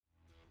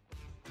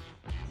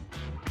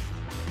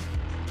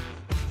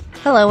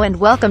Hello and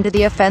welcome to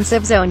the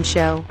Offensive Zone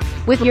Show,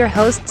 with your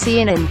hosts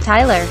Ian and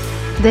Tyler.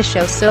 This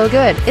show's so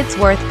good, it's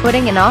worth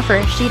putting an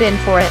offer sheet in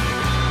for it.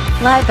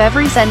 Live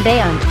every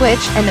Sunday on Twitch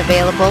and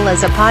available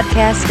as a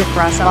podcast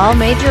across all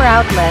major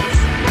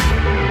outlets.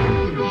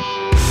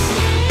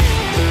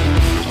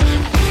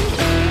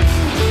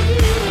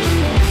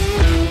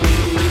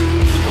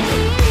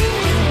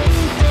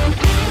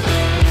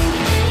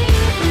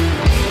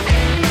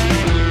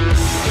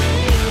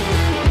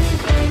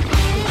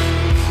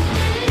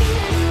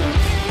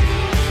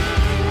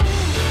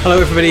 Hello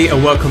everybody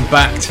and welcome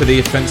back to the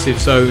Offensive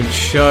Zone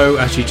Show.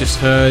 As you just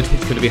heard,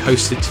 it's going to be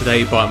hosted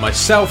today by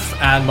myself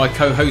and my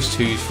co-host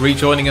who's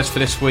rejoining us for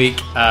this week,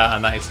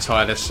 and that is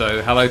Tyler.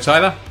 So hello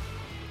Tyler.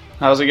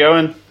 How's it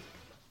going?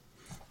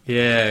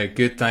 Yeah,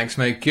 good, thanks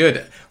mate,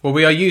 good. Well,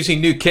 we are using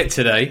new kit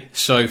today,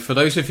 so for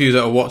those of you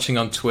that are watching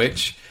on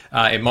Twitch,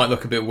 it might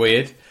look a bit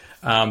weird.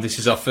 This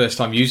is our first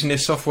time using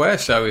this software,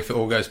 so if it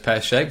all goes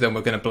pear-shaped then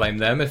we're going to blame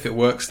them. If it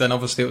works then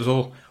obviously it was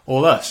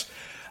all us.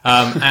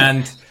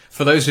 And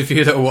for those of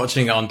you that are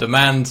watching on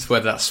demand,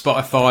 whether that's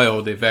Spotify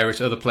or the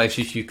various other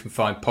places you can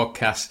find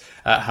podcasts,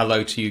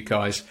 hello to you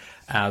guys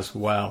as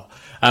well.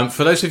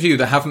 For those of you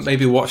that haven't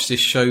maybe watched this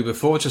show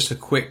before, just a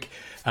quick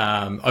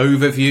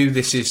overview.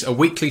 This is a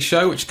weekly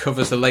show which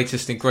covers the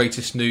latest and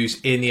greatest news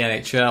in the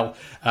NHL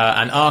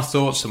and our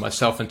thoughts, and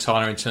myself and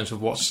Tyler, in terms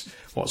of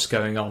what's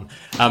going on.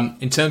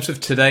 In terms of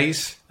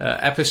today's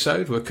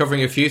episode, we're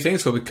covering a few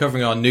things. We'll be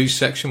covering our news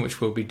section, which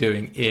we'll be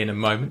doing in a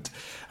moment.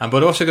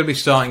 But also going to be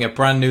starting a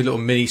brand new little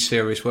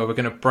mini-series where we're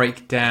going to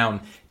break down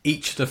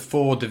each of the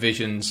four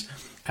divisions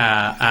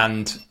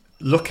and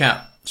look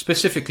at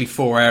specifically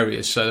four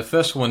areas. So the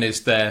first one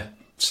is their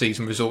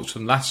season results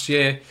from last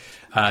year.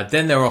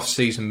 Then their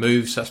off-season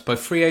moves. That's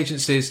both free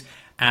agencies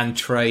and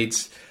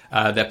trades.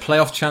 Their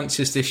playoff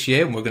chances this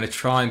year. And we're going to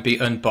try and be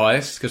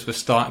unbiased because we're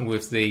starting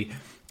with the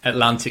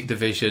Atlantic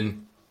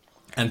Division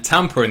and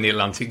Tampa in the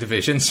Atlantic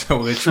Division, so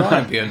we'll try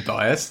and be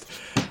unbiased.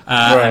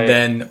 Right.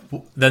 And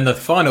then the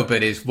final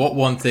bit is what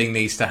one thing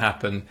needs to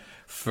happen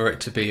for it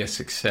to be a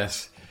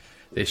success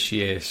this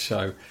year.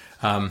 So,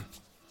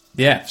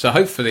 so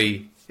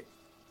hopefully,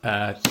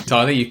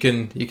 Tyler, you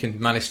can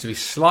manage to be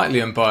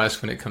slightly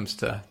unbiased when it comes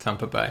to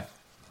Tampa Bay.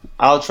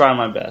 I'll try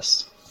my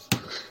best.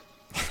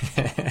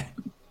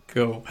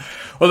 Cool.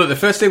 Well, look, the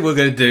first thing we're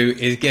going to do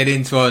is get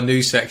into our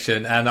news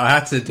section, and I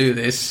had to do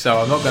this, so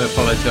I'm not going to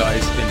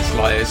apologise in the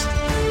slightest.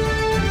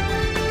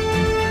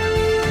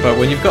 But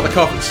when you've got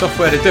the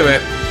software to do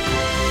it,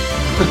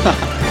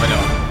 why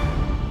not?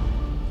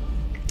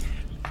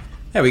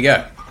 There we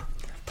go.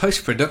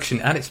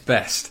 Post-production at its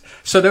best.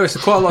 So there is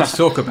quite a lot to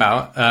talk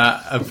about.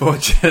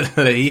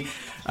 Unfortunately,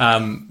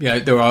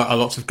 there are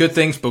lots of good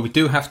things, but we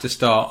do have to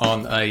start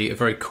on a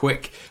very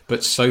quick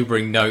but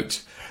sobering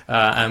note.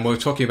 And we're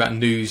talking about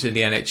news in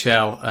the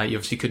NHL. You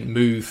obviously couldn't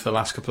move for the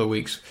last couple of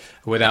weeks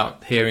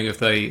without hearing of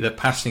the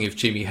passing of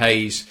Jimmy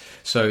Hayes.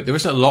 So there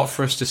isn't a lot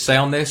for us to say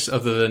on this,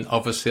 other than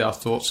obviously our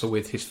thoughts are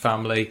with his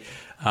family.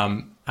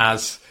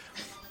 As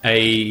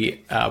a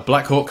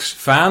Blackhawks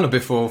fan,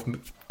 before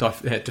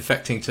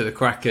defecting to the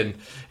Kraken,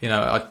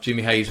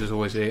 Jimmy Hayes was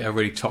always a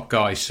really top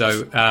guy.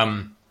 So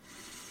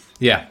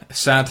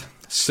sad,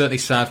 certainly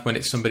sad when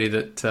it's somebody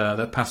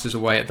that passes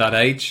away at that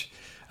age.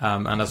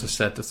 And as I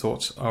said, the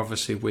thoughts are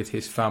obviously with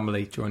his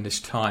family during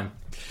this time.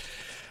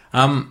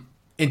 In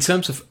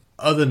terms of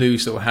other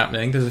news that were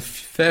happening, there's a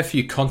fair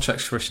few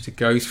contracts for us to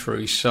go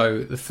through.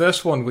 So the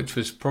first one, which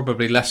was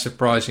probably less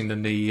surprising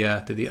than the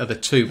other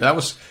two, but that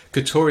was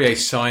Couturier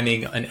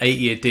signing an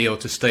 8-year deal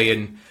to stay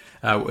in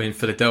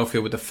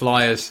Philadelphia with the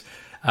Flyers.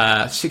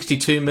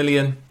 $62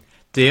 million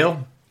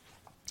deal,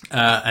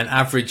 an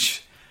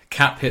average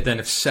cap hit then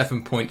of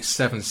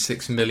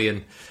 $7.76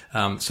 million.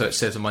 So it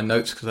says in my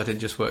notes because I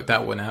didn't just work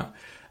that one out.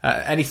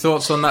 Any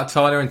thoughts on that,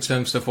 Tyler, in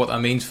terms of what that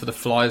means for the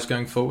Flyers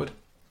going forward?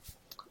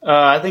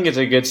 I think it's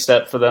a good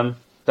step for them.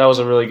 That was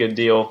a really good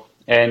deal.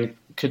 And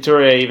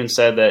Couturier even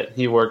said that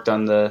he worked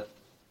on the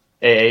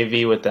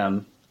AAV with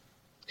them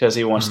because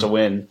he wants to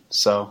win.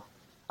 So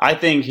I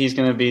think he's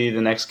going to be the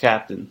next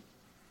captain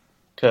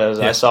because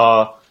I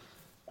saw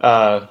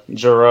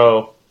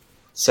Giroux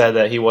said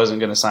that he wasn't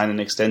going to sign an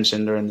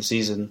extension during the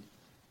season.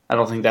 I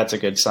don't think that's a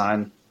good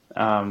sign.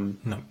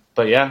 No.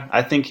 But yeah,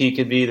 I think he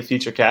could be the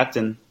future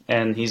captain,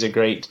 and he's a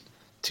great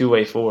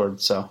two-way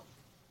forward. So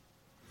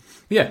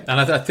yeah, and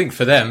I think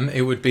for them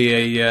it would be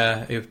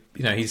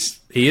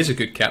he is a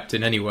good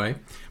captain anyway.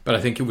 But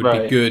I think it would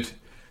be good.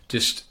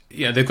 Just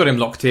they've got him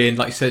locked in.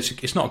 Like you said,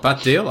 it's not a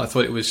bad deal. I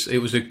thought it was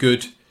a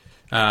good.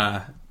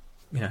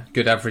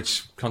 Good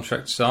average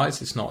contract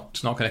size. It's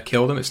not going to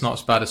kill them. It's not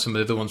as bad as some of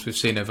the other ones we've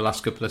seen over the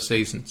last couple of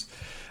seasons.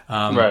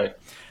 But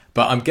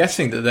I'm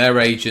guessing that their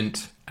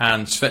agent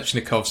and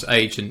Svechnikov's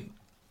agent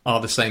are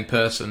the same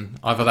person.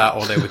 Either that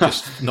or they were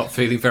just not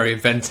feeling very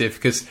inventive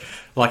because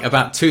like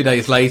about 2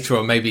 days later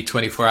or maybe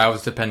 24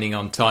 hours depending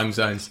on time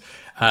zones,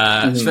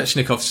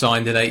 Svechnikov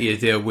signed an 8-year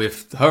deal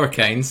with the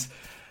Hurricanes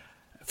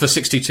for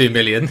 $62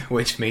 million,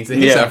 which means that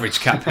his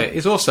average cap hit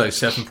is also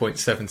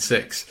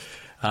 7.76.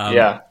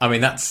 I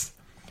mean, that's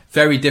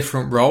very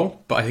different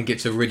role, but I think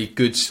it's a really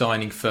good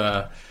signing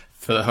for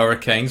the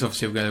Hurricanes.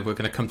 Obviously, we're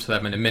going to come to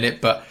them in a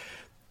minute, but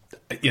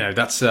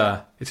it's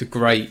a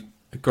great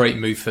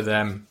move for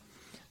them.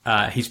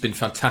 He's been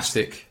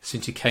fantastic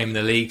since he came in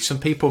the league. Some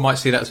people might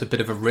see that as a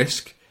bit of a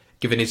risk,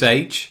 given his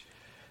age,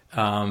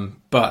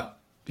 but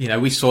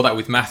we saw that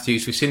with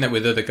Matthews. We've seen that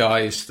with other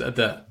guys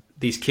that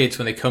these kids,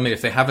 when they come in,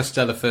 if they have a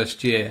stellar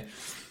first year,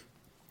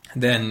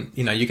 then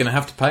you're going to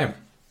have to pay them.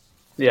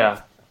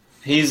 Yeah,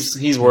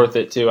 he's worth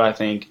it too. I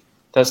think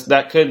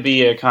that could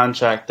be a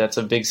contract that's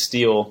a big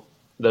steal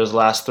those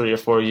last 3 or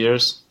 4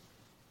 years.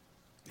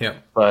 Yeah,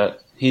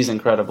 but he's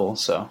incredible.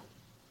 So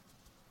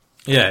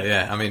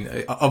yeah. I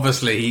mean,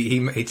 obviously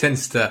he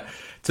tends to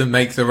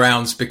make the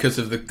rounds because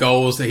of the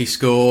goals that he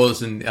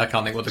scores, and I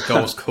can't think what the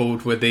goal's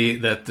called with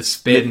the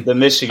spin. The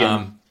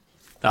Michigan.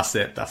 That's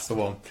it. That's the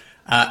one.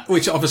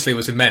 Which obviously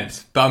was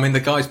immense. But I mean, the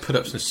guy's put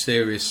up some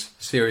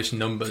serious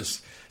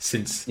numbers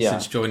since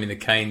joining the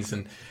Canes,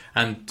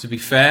 and to be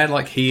fair,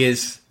 like he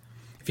is,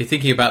 if you're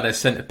thinking about their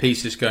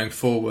centerpieces going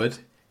forward,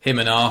 him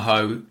and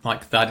Aho,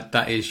 like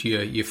that is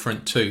your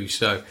front two.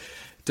 So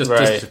it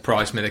doesn't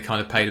surprise me they kind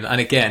of paid him. And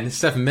again,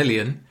 $7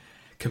 million.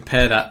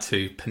 Compare that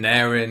to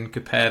Panarin.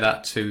 Compare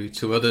that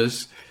to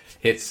others.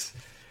 It's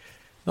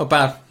not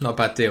a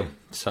bad deal.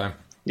 So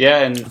yeah,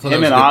 and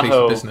him and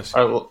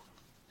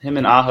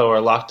Aho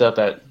are locked up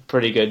at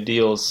pretty good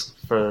deals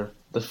for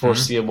the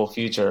foreseeable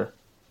future.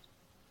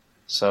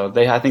 So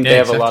they can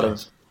have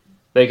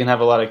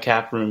a lot of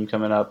cap room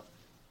coming up.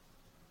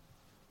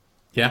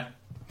 Yeah,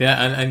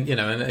 and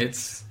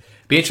it's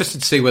be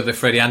interesting to see whether the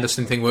Freddie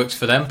Anderson thing works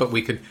for them. But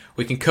we can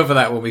cover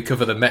that when we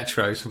cover the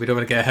Metro, so we don't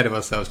want to get ahead of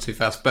ourselves too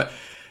fast. But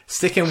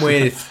sticking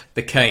with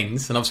the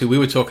Canes, and obviously we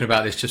were talking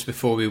about this just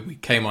before we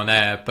came on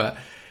air, but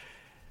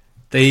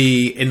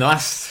in the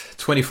last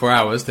 24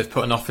 hours, they've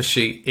put an offer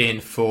sheet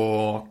in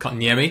for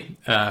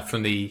Kotkaniemi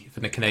from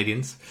the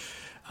Canadians.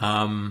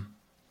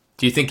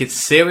 Do you think it's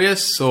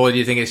serious, or do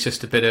you think it's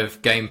just a bit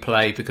of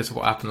gameplay because of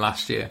what happened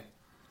last year?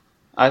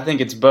 I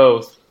think it's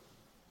both.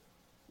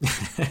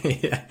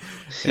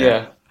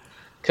 Yeah.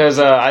 Because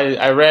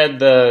I read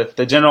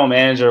the general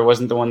manager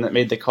wasn't the one that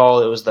made the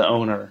call; it was the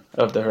owner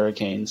of the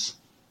Hurricanes.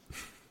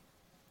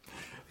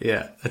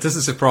 Yeah, it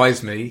doesn't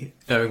surprise me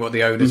knowing what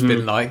the owner's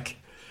been like.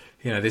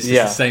 This is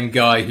the same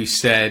guy who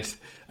said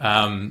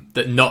that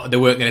they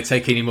weren't going to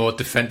take any more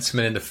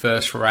defensemen in the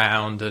first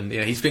round, and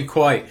he's been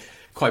quite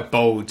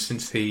bold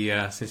since he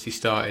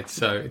started.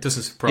 So it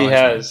doesn't surprise me. He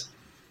has.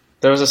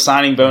 There was a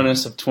signing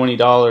bonus of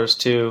 $20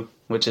 too,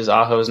 which is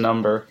Aho's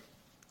number.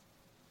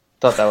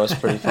 Thought that was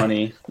pretty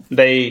funny.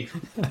 They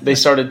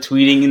started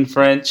tweeting in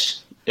French.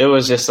 It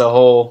was just a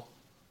whole.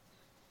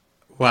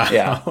 Wow.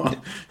 Yeah.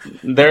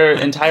 Their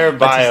entire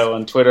bio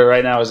on Twitter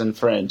right now is in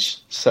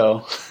French.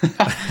 So.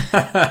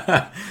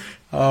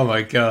 Oh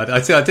my God! I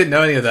didn't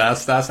know any of that.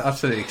 That's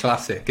absolutely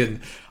classic,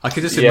 and I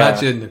could just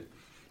imagine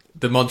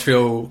the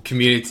Montreal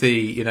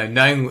community.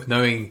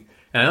 Knowing.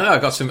 And I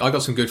got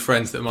some good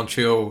friends that are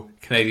Montreal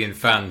Canadian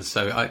fans,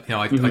 so I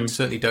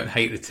certainly don't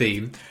hate the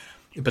team,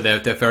 but they're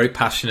very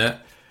passionate.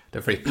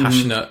 They're very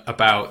passionate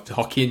about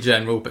hockey in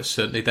general, but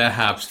certainly their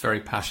Habs very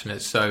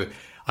passionate. So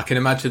I can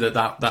imagine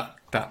that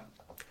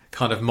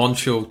kind of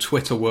Montreal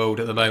Twitter world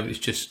at the moment is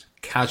just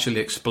casually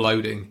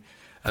exploding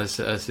as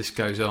this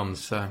goes on.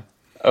 So.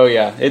 Oh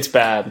yeah, it's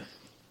bad.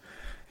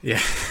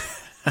 Yeah.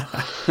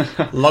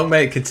 Long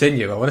may it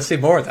continue. I want to see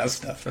more of that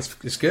stuff.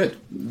 It's good.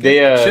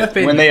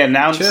 When they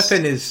announced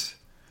Chirpin is.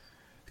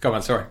 Go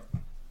on, sorry.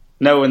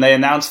 No, when they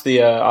announced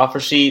the offer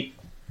sheet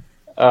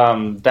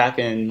back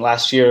in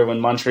last year when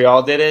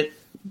Montreal did it,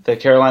 the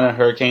Carolina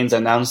Hurricanes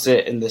announced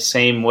it in the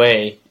same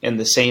way, in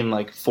the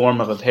same form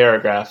of a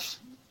paragraph,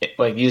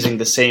 using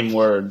the same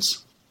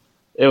words.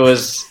 It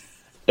was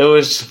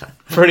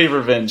pretty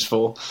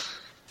revengeful.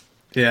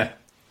 Yeah,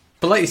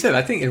 but like you said,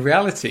 I think in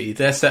reality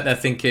they're sat there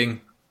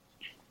thinking,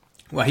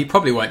 well, he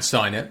probably won't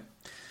sign it,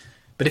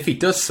 but if he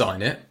does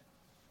sign it,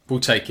 we'll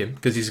take him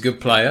because he's a good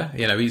player.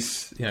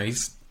 He's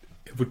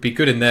would be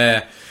good in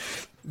their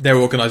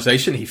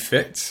organisation. He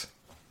fits.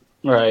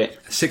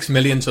 Right. $6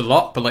 million's a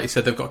lot, but like you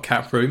said, they've got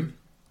cap room,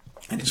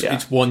 and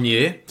it's 1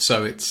 year,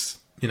 so it's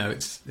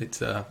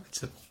a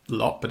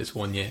lot, but it's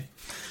 1 year.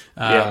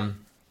 So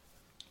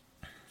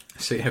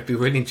it'd be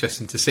really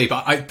interesting to see.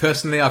 But I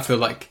feel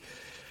like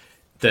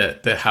the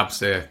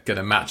Habs are going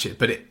to match it.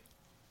 But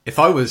if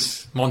I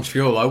was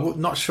Montreal, I'm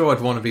not sure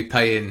I'd want to be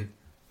paying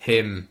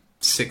him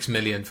 $6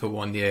 million for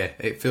 1 year.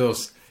 It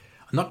feels.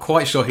 I'm not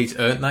quite sure he's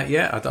earned that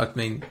yet. I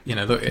mean,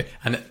 look,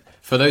 and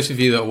for those of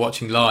you that are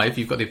watching live,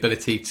 you've got the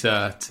ability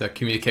to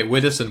communicate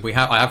with us, and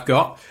I have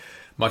got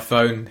my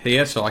phone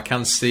here, so I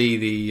can see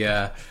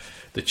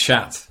the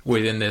chat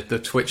within the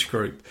Twitch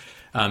group.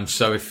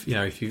 So if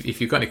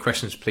you've got any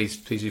questions, please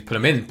do put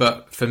them in.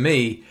 But for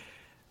me,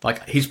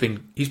 he's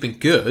been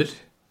good.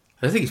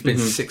 I don't think he's been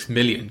 6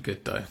 million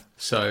good though.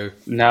 So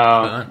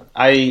no,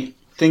 I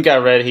think I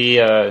read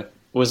he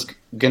was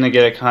going to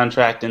get a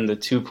contract in the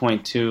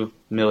 2.2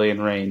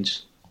 million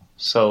range.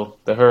 So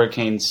the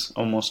Hurricanes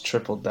almost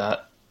tripled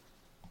that.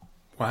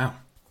 Wow.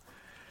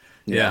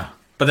 Yeah.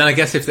 But then I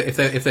guess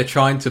if they're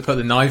trying to put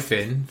the knife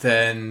in,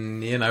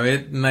 then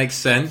it makes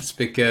sense,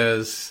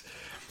 because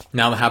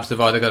now the Habs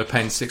have either got to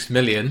pay him $6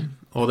 million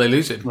or they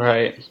lose him.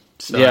 Right.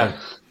 So, yeah.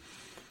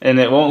 And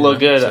it won't look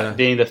good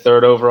being the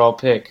 3rd overall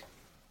pick,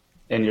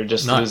 and you're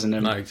just losing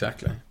him. No,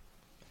 exactly.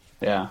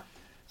 Yeah.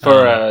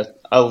 For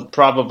a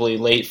probably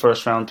late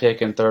 1st round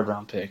pick and 3rd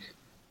round pick.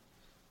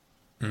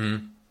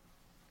 Mm-hmm.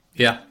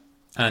 Yeah.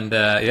 And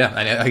and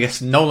I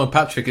guess Nolan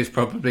Patrick is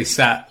probably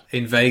sat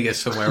in Vegas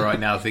somewhere right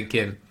now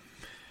thinking,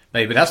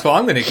 maybe that's what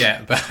I'm going to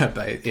get, but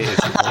it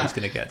isn't what he's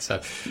going to get.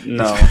 So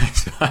no,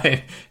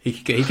 he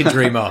can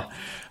dream on.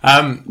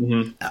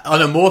 On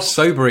a more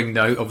sobering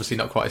note, obviously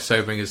not quite as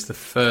sobering as the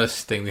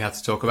first thing we had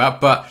to talk about,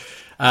 but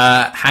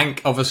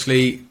Hank,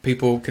 obviously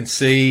people can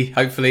see,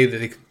 hopefully,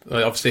 that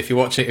obviously if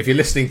you're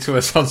listening to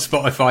us on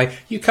Spotify,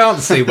 you can't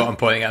see what I'm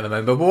pointing at the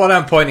moment, but what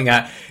I'm pointing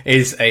at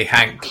is a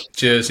Hank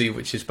jersey,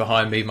 which is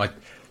behind me, my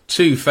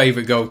 2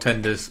 favourite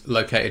goaltenders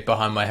located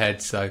behind my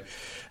head, so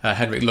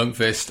Henrik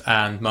Lundqvist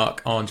and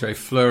Marc-Andre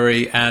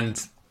Fleury,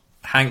 and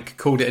Hank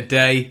called it a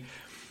day.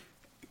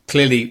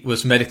 Clearly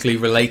was medically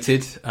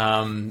related.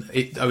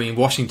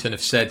 Washington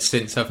have said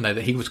since, haven't they,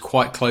 that he was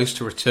quite close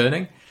to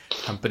returning,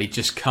 but he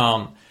just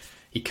can't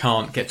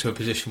get to a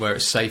position where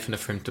it's safe enough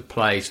for him to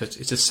play. So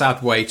it's a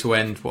sad way to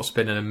end what's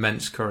been an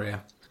immense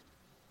career.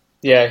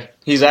 Yeah,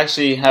 he's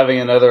actually having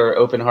another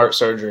open heart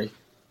surgery.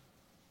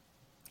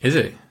 Is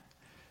he?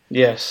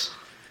 Yes.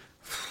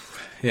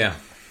 Yeah.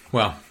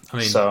 Well,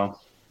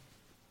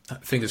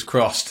 fingers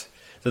crossed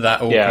that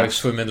all goes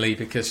swimmingly,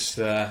 because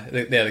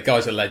the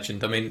guy's a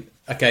legend. I mean,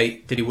 okay,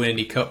 did he win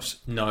any cups?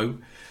 No.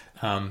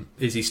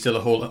 Is he still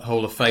a Hall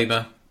of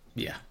Famer?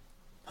 Yeah,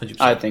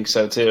 100%. I think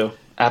so too.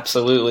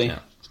 Absolutely.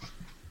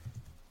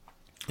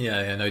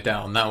 Yeah, no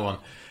doubt on that one.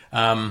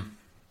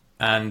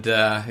 And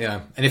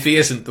if he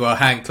isn't, well,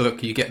 Hank,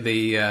 look, you get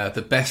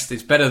the best.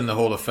 It's better than the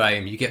Hall of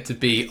Fame. You get to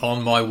be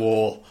on my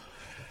wall,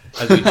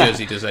 as New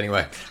Jersey does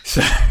anyway.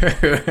 So.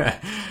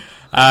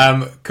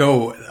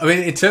 Cool. I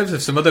mean, in terms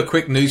of some other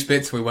quick news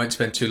bits, we won't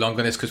spend too long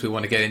on this because we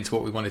want to get into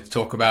what we wanted to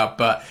talk about.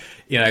 But,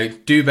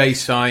 Dubé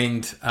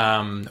signed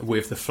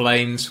with the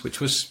Flames,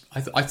 which was,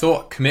 I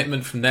thought,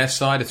 commitment from their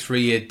side, a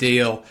 3-year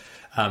deal,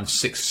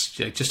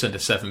 just under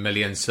 $7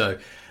 million. So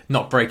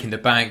not breaking the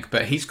bank,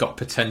 but he's got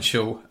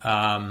potential.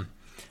 And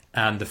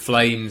the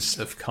Flames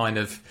have kind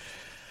of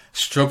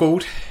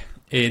struggled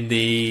in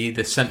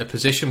the centre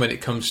position when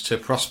it comes to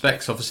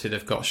prospects. Obviously,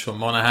 they've got Sean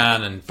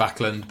Monahan and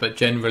Backlund, but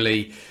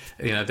generally,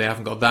 they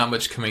haven't got that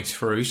much coming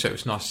through. So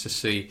it's nice to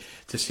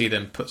see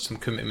them put some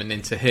commitment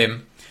into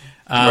him.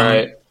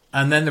 Right.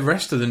 And then the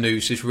rest of the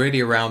news is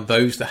really around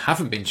those that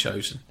haven't been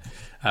chosen.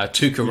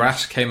 Tuukka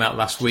Rask came out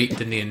last week,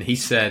 didn't he? And he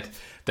said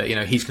that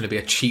he's going to be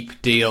a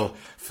cheap deal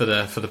for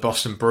the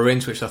Boston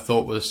Bruins, which I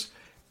thought was,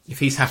 if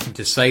he's having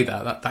to say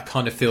that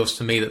kind of feels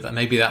to me that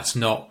maybe that's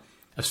not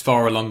as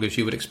far along as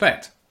you would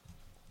expect.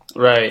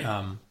 Right.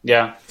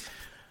 Yeah.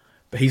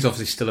 But he's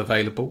obviously still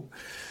available.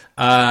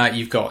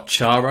 You've got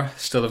Chara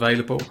still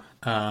available.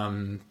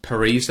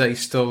 Parise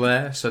still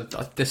there. So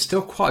there's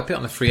still quite a bit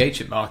on the free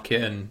agent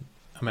market. And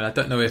I mean, I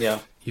don't know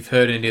if you've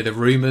heard any of the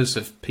rumours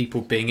of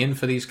people being in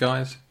for these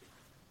guys.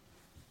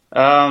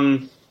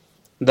 The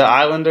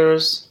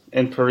Islanders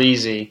and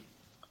Parise,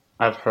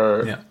 I've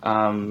heard. Yeah.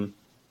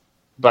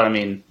 But I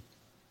mean,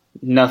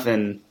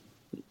 nothing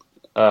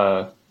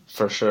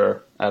for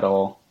sure at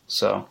all.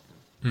 So.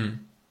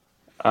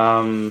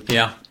 That's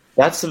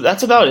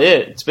about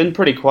it. It's been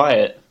pretty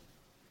quiet.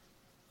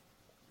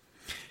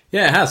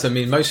 Yeah, it has. I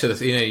mean, most of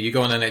the you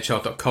go on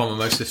NHL.com and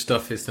most of the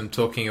stuff is them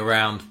talking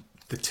around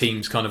the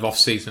team's kind of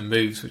off-season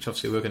moves, which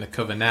obviously we're going to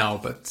cover now.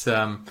 But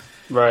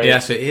right, yeah,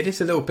 so it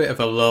is a little bit of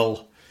a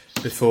lull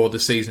before the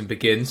season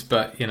begins.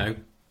 But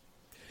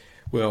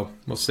we'll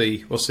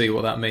see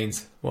what that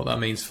means. What that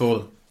means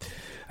for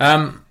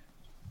them.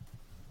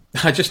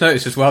 I just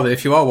noticed as well that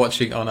if you are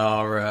watching on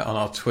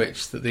our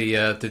Twitch, that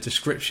the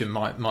description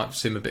might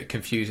seem a bit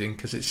confusing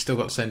because it's still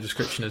got the same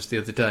description as the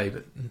other day.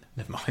 But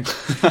never mind,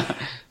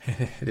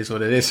 it is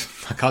what it is.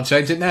 I can't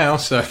change it now,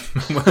 so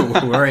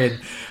we're in.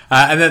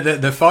 And then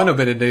the final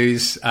bit of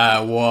news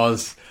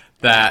was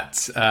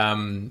that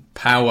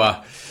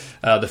Power,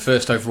 the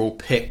first overall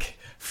pick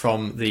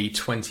from the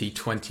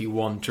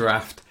 2021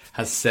 draft,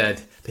 has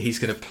said that he's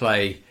going to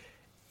play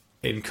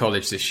in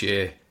college this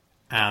year,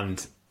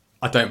 and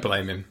I don't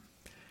blame him.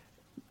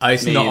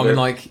 It's Me not, either. I'm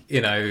like,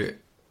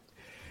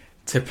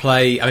 to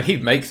play, I mean,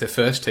 he'd make the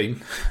first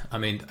team. I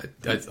mean,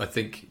 I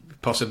think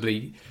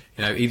possibly,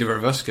 either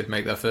of us could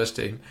make that first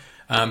team.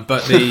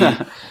 But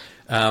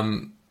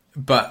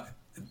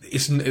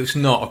it's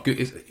not a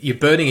good, you're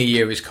burning a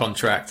year of his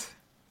contract,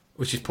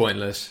 which is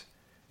pointless.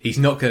 He's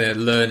not going to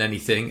learn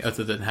anything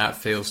other than how it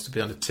feels to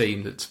be on a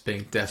team that's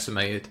being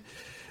decimated.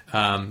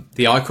 The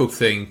Eichel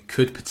thing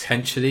could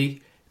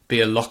potentially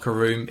be a locker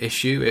room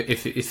issue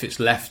if it's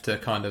left to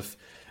kind of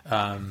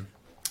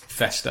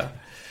fester.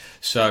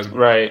 So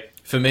right,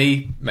 for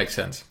me, makes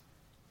sense.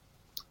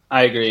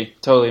 I agree.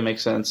 Totally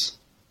makes sense.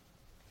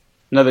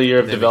 Another year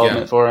of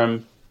development for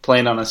him,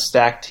 playing on a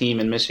stacked team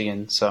in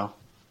Michigan. So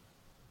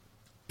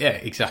Yeah,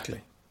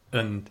 exactly.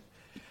 And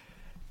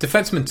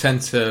defensemen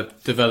tend to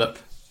develop,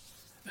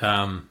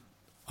 I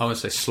won't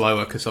say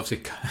slower, because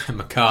obviously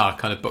McCarr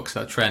kind of bucks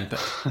that trend,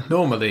 but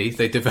normally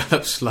they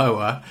develop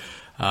slower.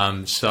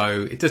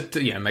 So it does,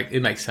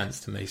 it makes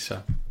sense to me.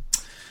 So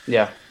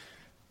yeah.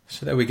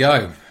 So there we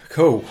go.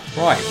 Cool.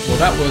 Right. Well,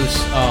 that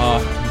was our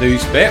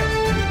news bit.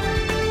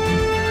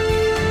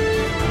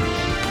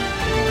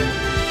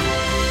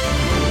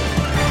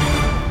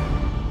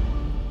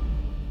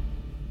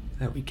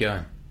 There we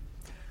go.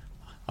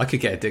 I could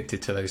get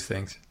addicted to those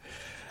things.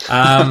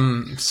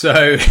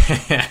 So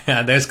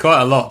there's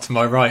quite a lot to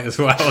my right as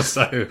well.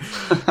 So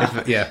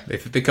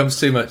if it becomes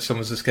too much,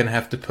 someone's just going to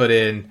have to put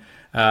in.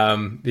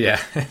 They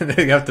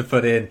have to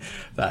put in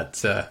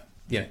that.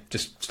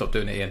 Just stop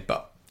doing it, Ian.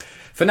 But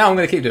for now, I'm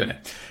going to keep doing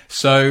it.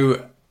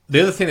 So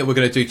the other thing that we're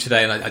going to do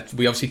today, and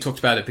we obviously talked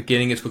about at the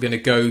beginning, is we're going to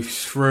go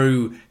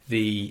through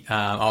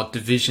our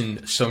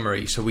division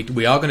summary. So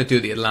we are going to do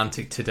the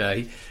Atlantic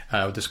today.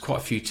 There's quite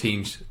a few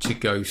teams to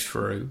go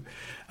through.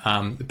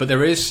 But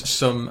there is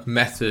some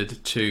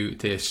method to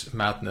this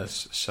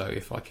madness. So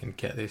if I can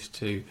get this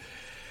to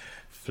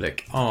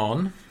flick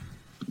on.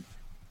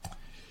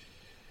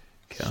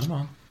 Come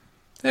on.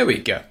 There we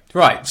go.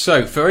 Right,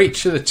 so for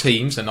each of the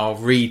teams, and I'll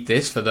read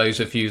this for those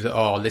of you that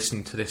are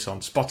listening to this on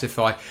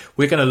Spotify,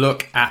 we're going to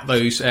look at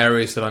those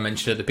areas that I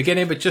mentioned at the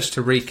beginning. But just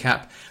to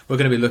recap, we're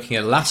going to be looking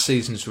at last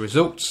season's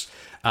results,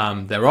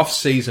 their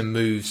off-season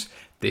moves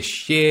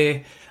this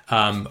year,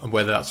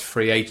 whether that's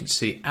free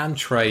agency and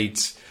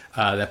trades,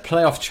 their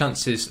playoff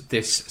chances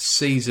this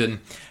season,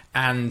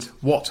 and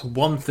what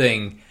one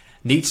thing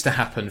needs to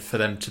happen for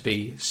them to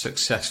be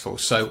successful.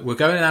 So we're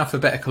going in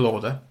alphabetical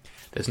order.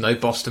 There's no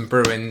Boston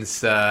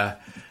Bruins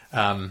bias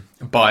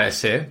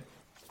here,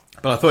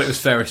 but I thought it was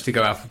fairest to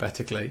go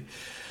alphabetically.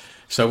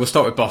 So we'll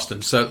start with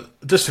Boston. So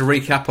just to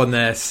recap on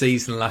their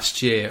season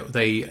last year,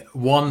 they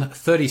won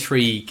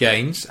 33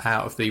 games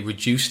out of the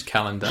reduced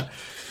calendar,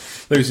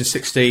 losing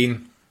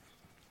 16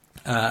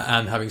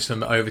 and having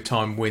some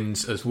overtime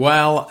wins as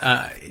well.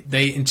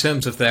 In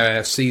terms of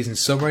their season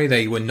summary,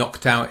 they were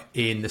knocked out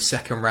in the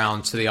second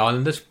round to the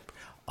Islanders.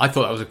 I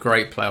thought that was a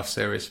great playoff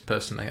series,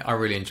 personally. I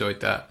really enjoyed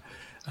that.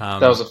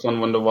 That was a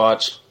fun one to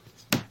watch.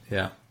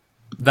 Yeah.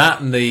 That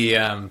and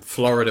the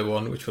Florida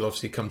one, which we'll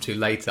obviously come to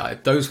later,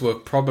 those were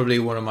probably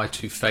one of my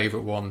two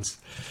favourite ones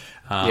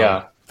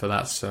for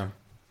that. So,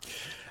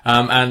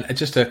 and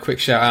just a quick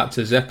shout out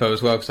to Zeppo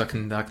as well,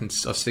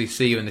 because I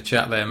see you in the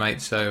chat there,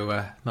 mate.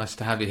 So nice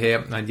to have you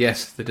here. And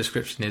yes, the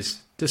description is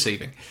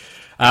deceiving.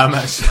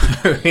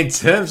 So in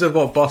terms of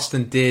what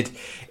Boston did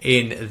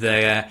in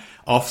their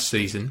off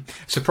season,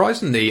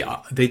 surprisingly,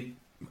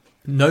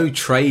 no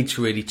trades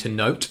really to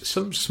note.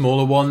 Some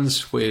smaller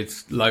ones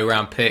with low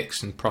round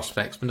picks and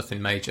prospects, but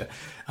nothing major.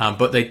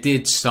 But they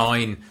did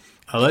sign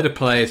a load of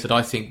players that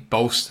I think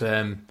bolster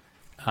them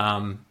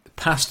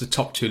past the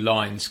top two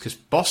lines. Because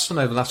Boston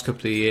over the last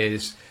couple of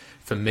years,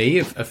 for me,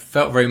 have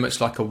felt very much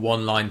like a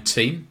one-line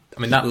team. I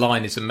mean, that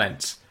line is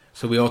immense.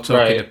 So we are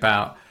talking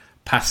about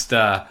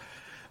Pasta,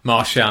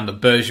 Marchand and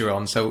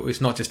Bergeron. So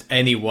it's not just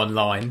any one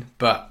line,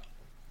 but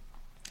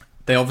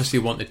they obviously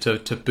wanted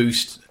to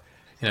boost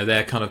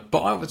they're kind of,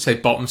 I would say,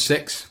 bottom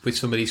six with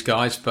some of these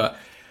guys. But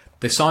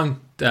they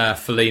signed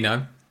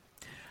Foligno,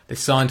 they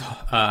signed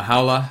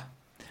Howler,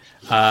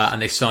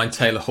 and they signed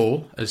Taylor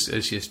Hall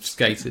as your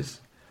skaters.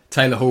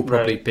 Taylor Hall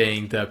probably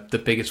being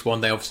the biggest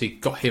one. They obviously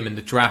got him in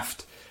the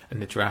draft.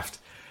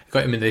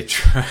 Got him in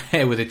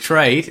the with a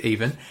trade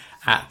even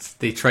at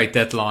the trade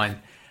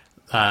deadline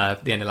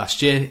at the end of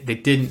last year. They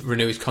didn't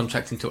renew his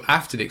contract until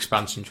after the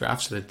expansion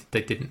draft, so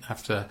they didn't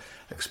have to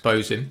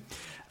expose him.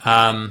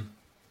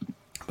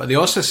 But they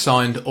also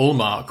signed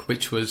Ullmark,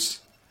 which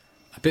was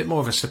a bit more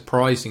of a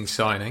surprising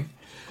signing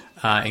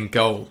in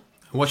goal.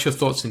 What's your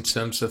thoughts in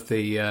terms of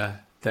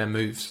their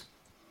moves?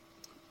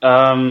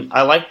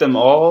 I like them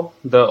all.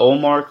 The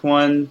Ullmark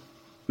one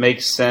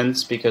makes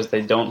sense because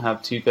they don't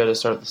have Tuukka to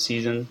start the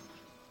season.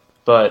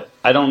 But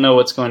I don't know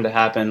what's going to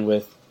happen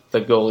with the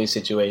goalie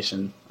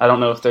situation. I don't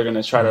know if they're going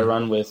to try to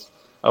run with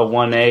a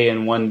 1A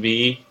and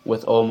 1B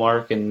with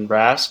Ullmark and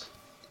Rask.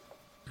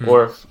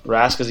 Or if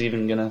Rask is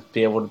even going to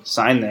be able to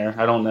sign there.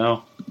 I don't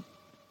know.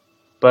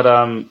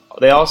 But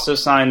they also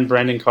signed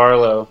Brandon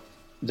Carlo,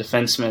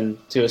 defenseman,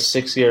 to a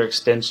 6-year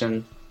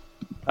extension,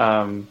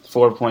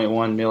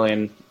 $4.1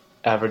 million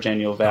average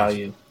annual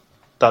value.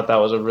 Thought that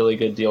was a really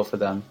good deal for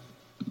them.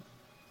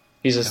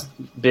 He's a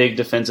big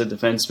defensive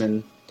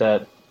defenseman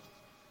that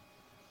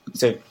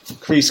it's a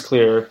crease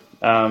clear.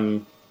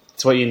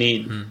 It's what you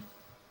need.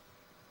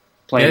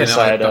 Playing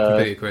beside I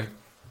completely agree.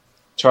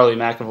 Charlie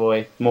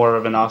McAvoy, more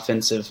of an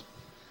offensive.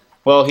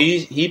 Well,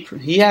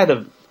 he had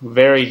a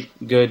very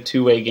good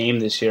two-way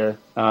game this year,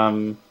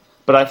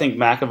 but I think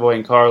McAvoy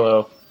and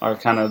Carlo are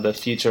kind of the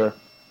future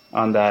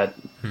on that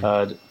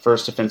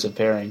first defensive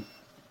pairing.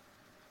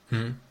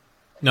 I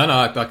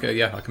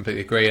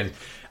completely agree, and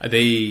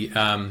the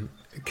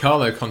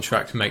Carlo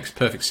contract makes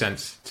perfect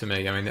sense to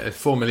me. I mean,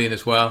 $4 million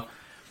as well.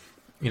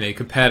 You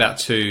compare that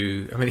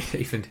to, I mean,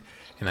 even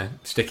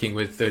sticking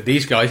with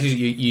these guys,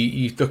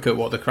 you look at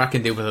what the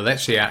Kraken did with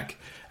Alexiak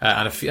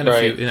and a few,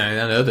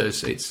 and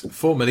others. It's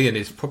 $4 million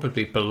is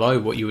probably below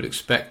what you would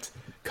expect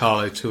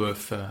Carlo to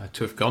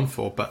have gone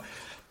for, but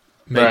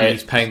maybe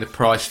he's paying the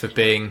price for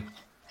being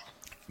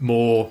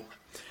more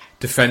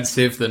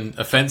defensive than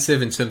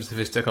offensive in terms of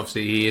his stick.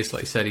 Obviously, he is,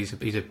 like you said,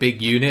 he's a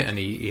big unit, and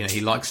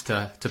he likes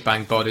to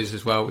bang bodies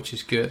as well, which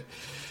is good.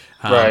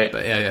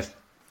 But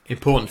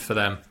important for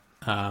them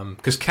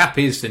because cap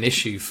is an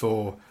issue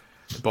for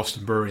the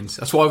Boston Bruins.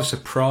 That's why I was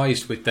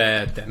surprised with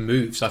their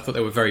moves. I thought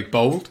they were very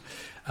bold,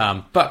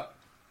 but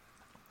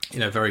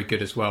very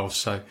good as well.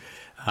 So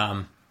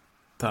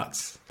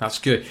that's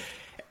good.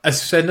 As I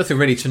said, nothing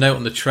really to note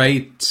on the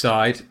trade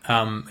side.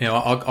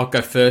 I'll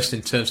go first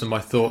in terms of my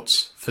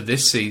thoughts for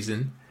this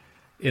season.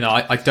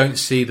 I don't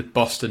see the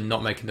Boston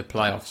not making the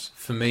playoffs.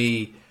 For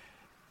me,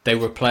 they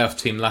were a playoff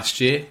team last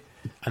year,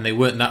 and they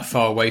weren't that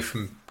far away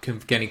from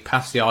getting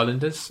past the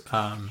Islanders.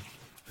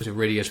 It was a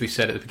really, as we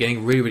said at the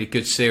beginning, really, really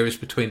good series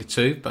between the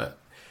two. But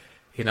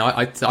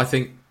I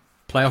think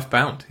playoff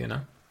bound.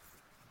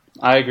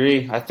 I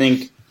agree. I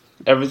think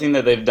everything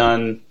that they've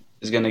done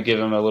is going to give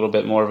them a little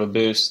bit more of a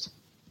boost.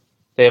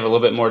 They have a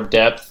little bit more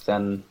depth,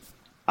 and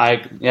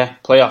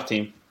playoff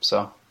team.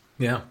 So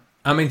yeah,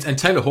 I mean, and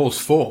Taylor Hall's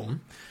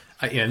form.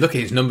 Look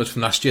at his numbers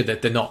from last year.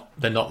 They're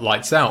not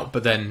lights out.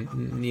 But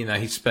then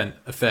he spent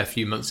a fair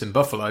few months in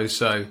Buffalo,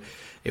 so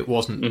it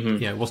wasn't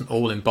it wasn't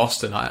all in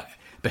Boston.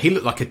 But he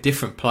looked like a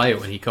different player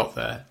when he got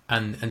there,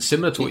 and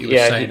similar to what you were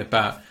saying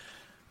about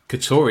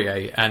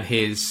Couturier and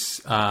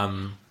his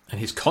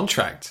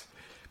contract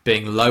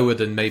being lower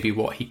than maybe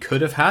what he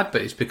could have had,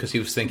 but it's because he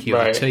was thinking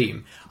of the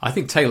team. I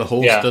think Taylor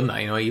Hall's done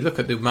that. You look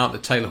at the amount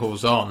that Taylor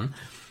Hall's on,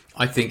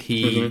 I think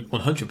he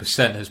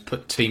 100% has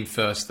put team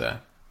first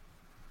there.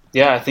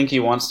 Yeah, I think he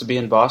wants to be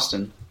in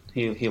Boston.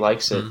 He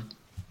likes it.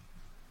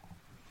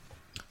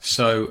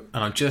 So,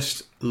 and I'm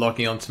just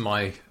logging onto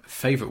my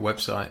favourite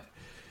website,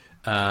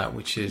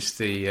 which is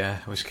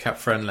was cap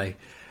friendly,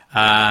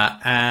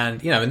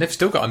 and they've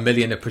still got $1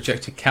 million of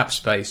projected cap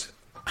space,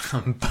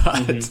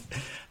 but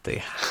they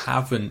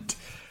haven't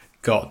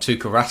got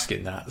Tuukka Rask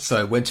in that.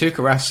 So when Tuukka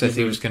Rask said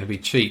he was going to be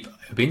cheap,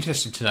 it'd be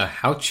interesting to know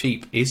how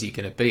cheap is he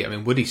going to be. I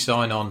mean, would he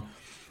sign on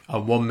a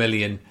 $1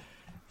 million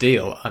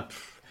deal?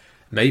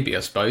 Maybe,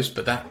 I suppose,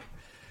 but that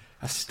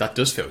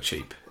does feel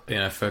cheap,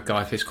 for a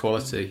guy of his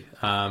quality.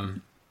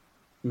 So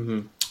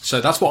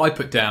that's what I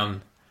put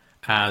down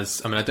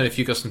as. I mean, I don't know if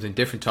you got something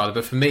different, Tyler,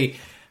 but for me,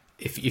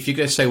 if you're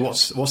going to say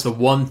what's the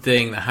one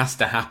thing that has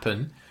to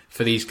happen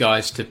for these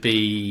guys to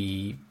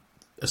be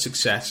a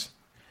success,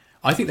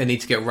 I think they need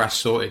to get Rask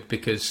sorted,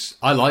 because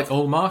I like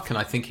Ullmark and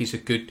I think he's a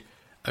good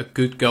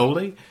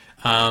goalie.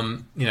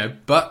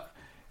 But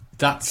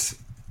that's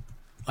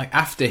like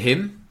after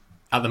him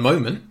at the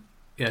moment.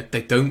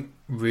 They don't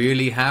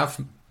really have.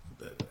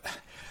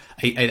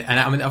 And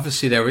I mean,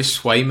 obviously there is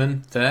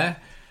Swayman there,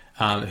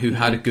 who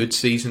had a good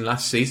season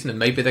last season, and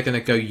maybe they're going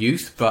to go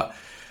youth. But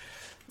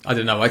I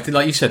don't know. I think,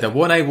 like you said, they're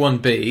 1A,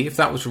 1B. If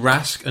that was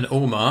Rask and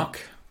Ullmark,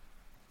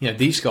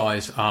 these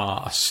guys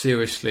are a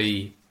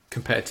seriously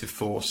competitive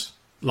force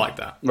like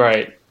that.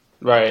 Right.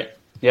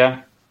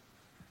 Yeah.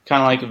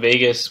 Kind of like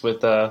Vegas with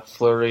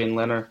Fleury and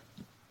Leonard.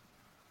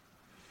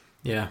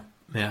 Yeah.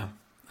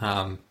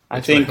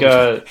 I think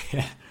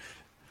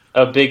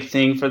a big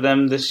thing for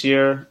them this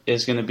year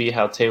is going to be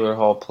how Taylor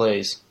Hall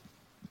plays.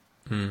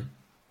 I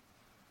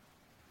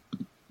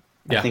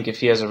think if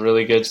he has a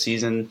really good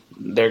season,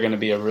 they're going to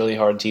be a really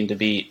hard team to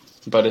beat.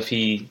 But if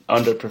he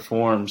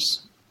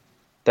underperforms,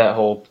 that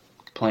whole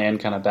plan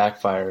kind of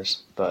backfires.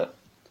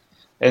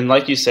 And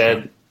like you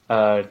said,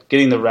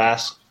 getting the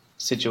Rask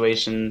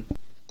situation,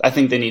 I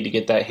think they need to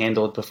get that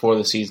handled before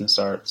the season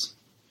starts.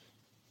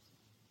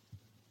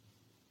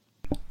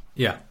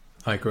 Yeah,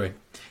 I agree.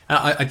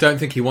 I don't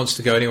think he wants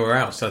to go anywhere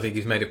else. I think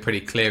he's made it pretty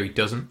clear he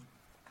doesn't.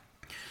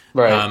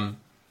 Right.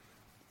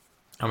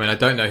 I mean, I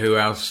don't know who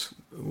else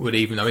would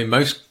even. I mean,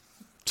 most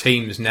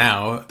teams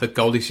now, the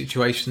goalie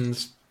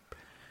situation's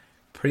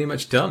pretty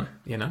much done,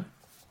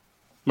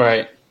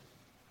 Right.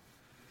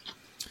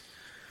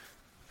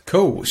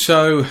 Cool.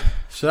 So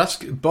that's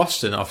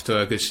Boston off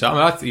to a good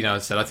start. I mean, I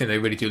think they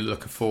really do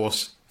look a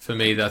force for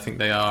me. I think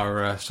they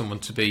are someone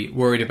to be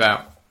worried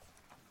about.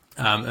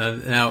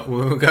 And now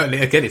we're going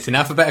again. It's in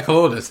alphabetical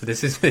order, so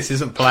this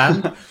isn't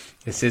planned.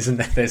 It's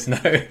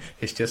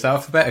just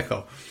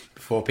alphabetical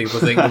before people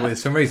think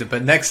there's some reason.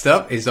 But next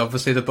up is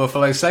obviously the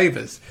Buffalo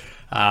Sabres.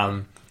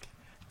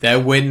 Their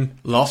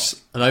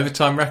win-loss and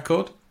overtime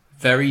record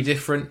very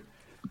different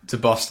to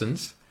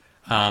Boston's.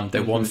 They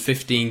won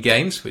 15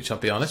 games, which I'll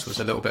be honest was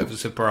a little bit of a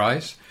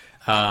surprise.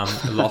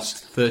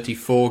 Lost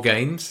 34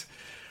 games,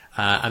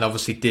 and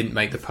obviously didn't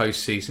make the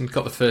postseason.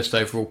 Got the first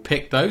overall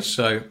pick though,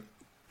 so.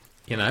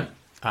 That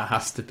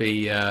has to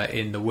be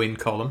in the win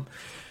column.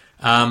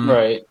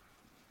 Right.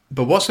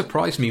 But what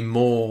surprised me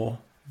more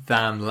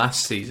than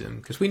last season,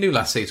 because we knew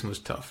last season was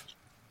tough.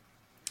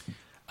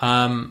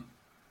 But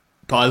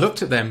I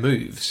looked at their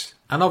moves,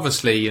 and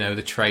obviously,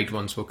 the trade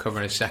ones we'll cover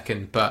in a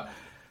second, but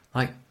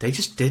they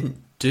just didn't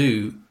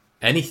do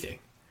anything.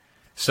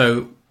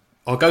 So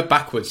I'll go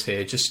backwards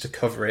here just to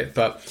cover it.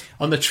 But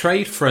on the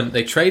trade front,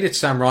 they traded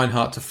Sam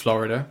Reinhart to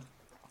Florida,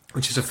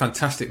 which is a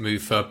fantastic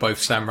move for both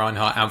Sam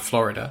Reinhart and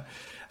Florida.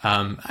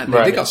 And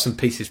they got some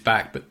pieces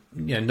back, but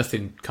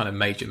nothing kind of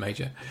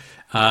major.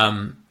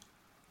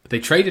 They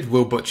traded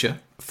Will Butcher,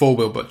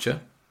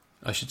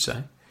 I should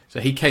say. So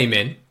he came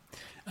in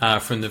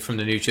from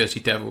the New Jersey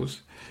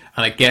Devils.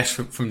 And I guess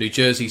from New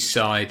Jersey's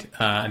side,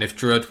 and if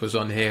Drudd was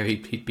on here,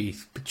 he'd be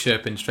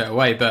chirping straight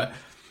away. But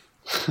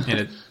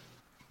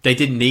they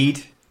didn't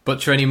need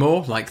Butcher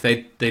anymore. Like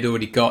they'd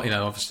already got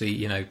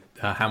obviously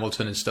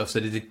Hamilton and stuff, so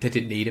they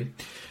didn't need him.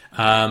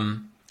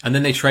 And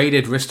then they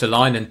traded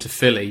Ristolainen to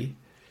Philly.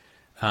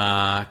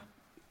 You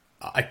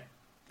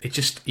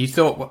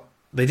thought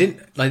they didn't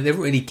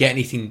really get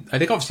anything. I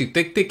think obviously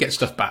they did get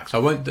stuff back.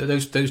 So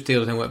those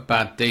deals weren't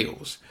bad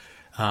deals.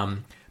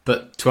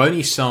 But to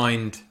only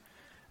signed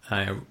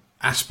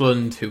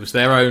Asplund, who was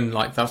their own,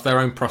 that's their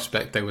own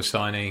prospect they were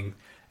signing.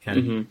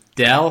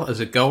 Dell as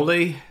a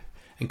goalie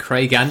and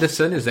Craig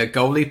Anderson as their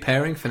goalie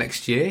pairing for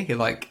next year. You're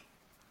like,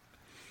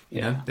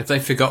 if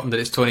they've forgotten that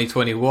it's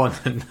 2021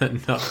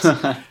 and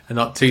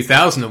not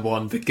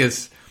 2001,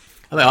 because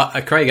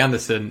Craig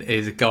Anderson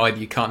is a guy that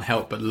you can't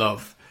help but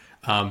love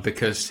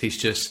because he's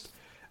just,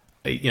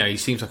 he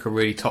seems like a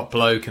really top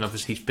bloke, and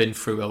obviously he's been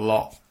through a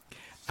lot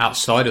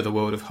outside of the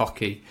world of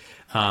hockey.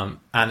 And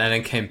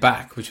then came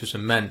back, which was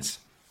immense.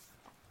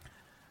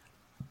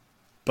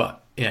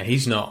 But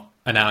he's not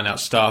an out-and-out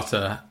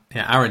starter.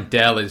 Aaron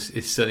Dell is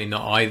certainly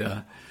not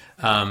either.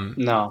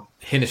 No.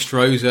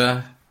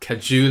 Hinostroza,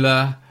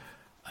 Kajula,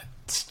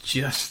 it's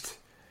just,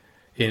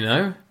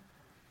 I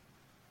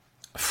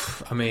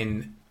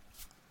mean,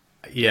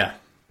 yeah.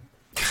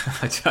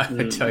 I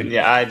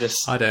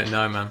don't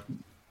know, man.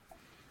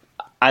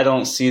 I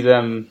don't see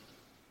them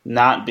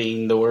not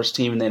being the worst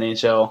team in the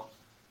NHL.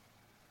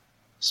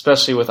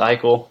 Especially with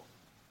Eichel.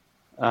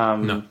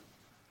 No.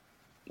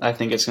 I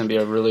think it's going to be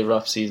a really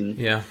rough season.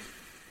 Yeah.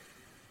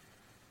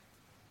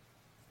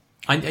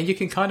 And you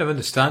can kind of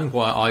understand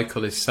why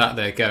Eichel is sat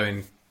there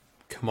going,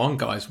 come on,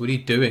 guys, what are you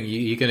doing?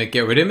 You going to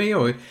get rid of me?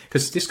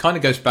 Because this kind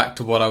of goes back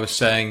to what I was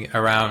saying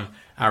around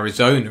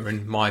Arizona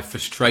and my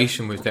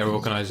frustration with their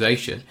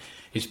organization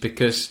is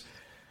because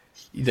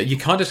you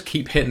can't just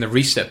keep hitting the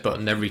reset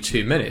button every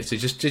 2 minutes. It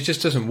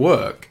just doesn't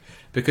work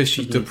because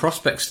the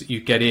prospects that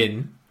you get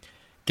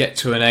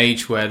to an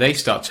age where they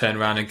start turning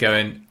around and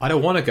going, I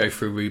don't want to go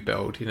through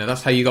rebuild.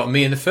 That's how you got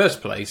me in the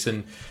first place.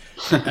 And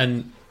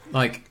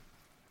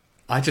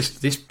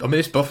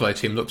this Buffalo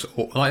team looks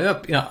like,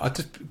 I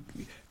just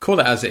call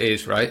it as it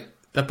is, right?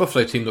 That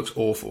Buffalo team looks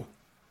awful.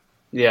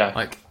 Yeah.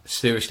 Like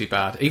seriously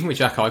bad. Even with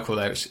Jack Eichel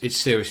there, it's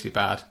seriously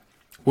bad.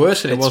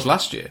 Worse than it was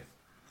last year.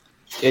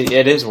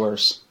 It is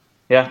worse.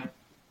 Yeah.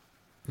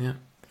 Yeah.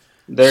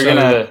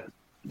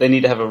 They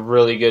need to have a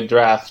really good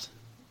draft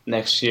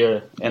next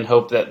year and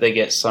hope that they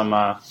get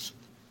some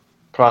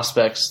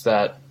prospects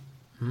that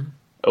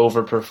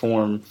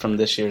overperform from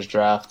this year's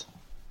draft.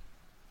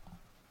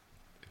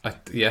 I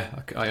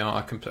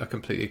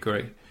completely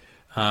agree.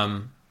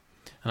 And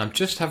I'm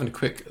just having a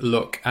quick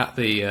look at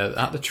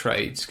the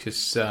trades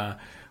because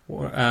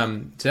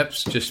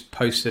Zepp's just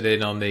posted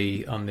in on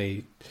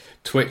the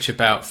Twitch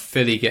about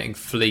Philly getting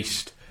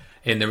fleeced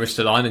in the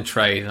Ristolainen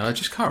trade, and I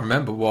just can't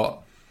remember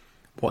what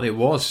it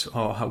was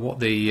or what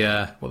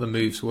the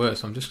moves were.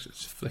 So I'm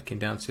just flicking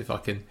down to see if I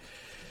can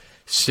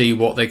see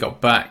what they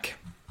got back.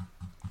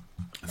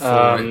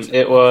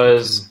 It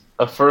was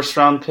a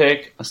first-round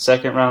pick, a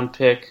second-round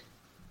pick,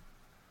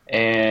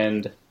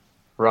 and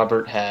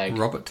Robert Hagg.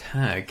 Robert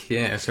Hagg,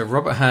 yeah. So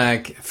Robert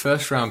Hagg,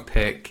 first-round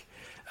pick,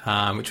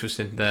 which was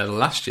in the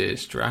last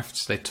year's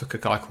drafts. They took a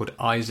guy called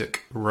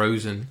Isaac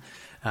Rosen,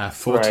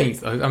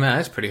 14th. Right. I mean,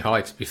 that's pretty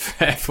high to be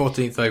fair.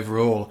 14th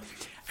overall.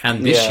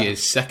 And this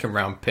year's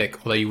second-round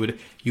pick, although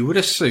you would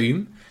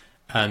assume,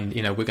 and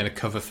we're going to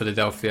cover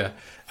Philadelphia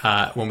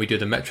when we do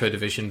the Metro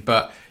Division,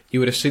 but you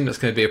would assume that's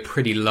going to be a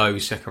pretty low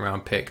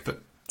second-round pick.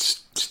 But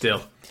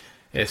still,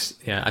 it's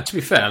And to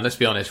be fair, let's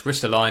be honest,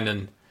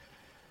 Ristolainen,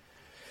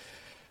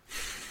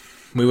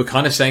 we were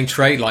kind of saying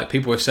trade, like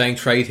people were saying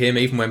trade him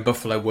even when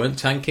Buffalo weren't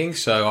tanking.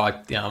 So I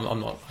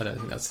don't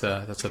think that's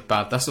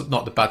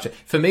not the bad trade.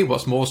 For me,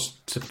 what's more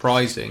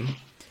surprising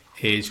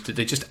is that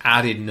they just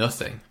added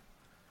nothing.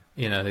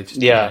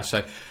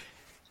 So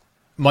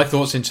my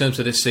thoughts in terms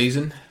of this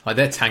season,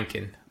 they're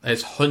tanking.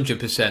 It's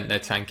 100% they're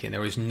tanking.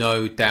 There is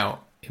no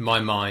doubt in my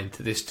mind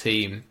that this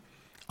team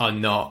are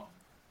not.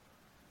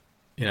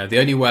 The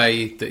only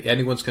way that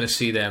anyone's going to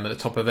see them at the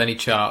top of any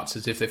charts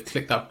is if they've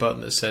clicked that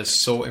button that says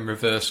sort in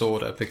reverse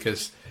order,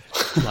 because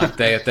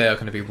they are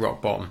going to be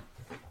rock bottom.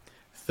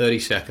 30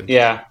 seconds.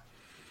 Yeah,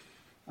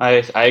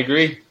 I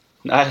agree.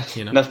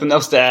 Nothing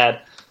else to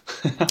add.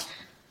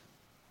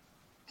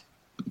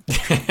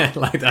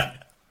 Like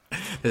that.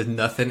 There's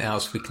nothing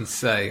else we can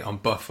say on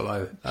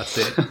Buffalo. That's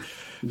it.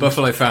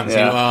 Buffalo fans,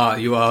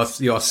 you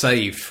are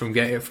saved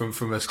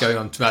from us going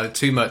on about it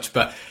too much.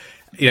 But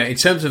in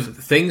terms of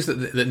things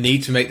that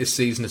need to make this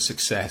season a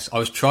success, I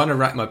was trying to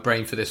rack my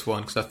brain for this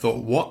one because I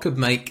thought, what could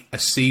make a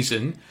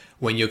season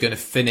when you're going to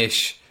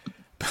finish,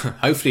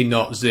 hopefully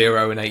not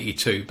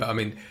 0-82, but I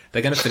mean,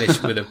 they're going to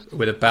finish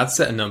with a bad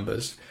set of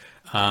numbers,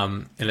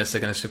 unless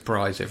they're going to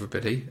surprise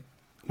everybody,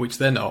 which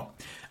they're not.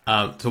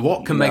 So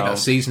what can make that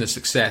season a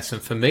success?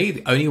 And for me,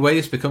 the only way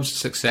this becomes a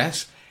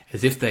success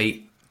is if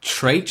they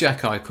trade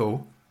Jack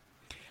Eichel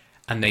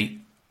and they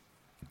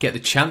get the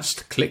chance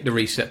to click the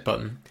reset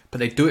button, but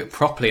they do it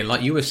properly. And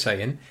like you were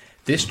saying,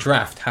 this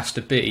draft has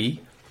to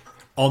be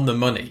on the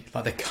money.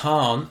 Like, they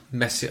can't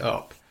mess it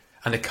up.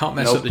 And they can't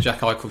mess up the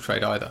Jack Eichel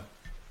trade either.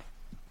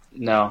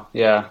 No,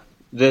 yeah.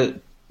 That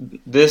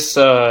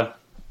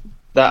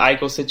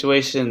Eichel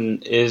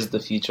situation is the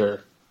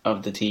future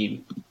of the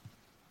team.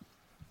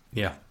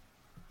 Yeah.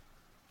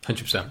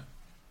 100%.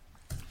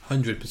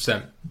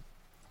 100%.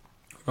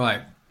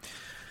 Right.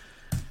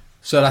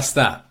 So that's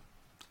that.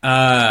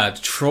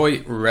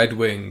 Detroit Red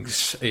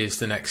Wings is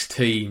the next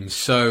team.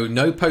 So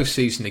no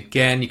postseason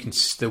again.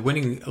 The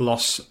winning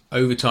loss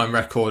overtime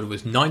record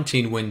was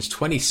 19 wins,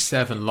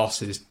 27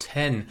 losses,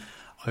 10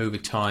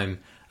 overtime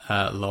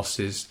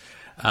losses.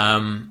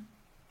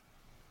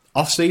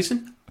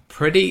 Off-season,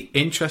 pretty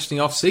interesting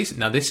off-season.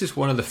 Now, this is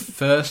one of the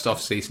first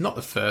off-season, not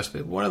the first,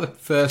 but one of the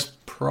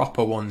first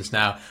proper ones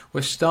now.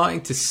 We're starting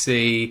to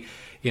see,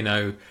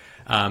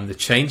 the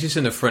changes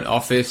in the front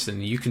office,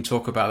 and you can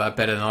talk about that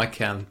better than I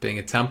can, being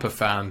a Tampa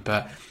fan.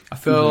 But I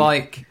feel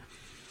like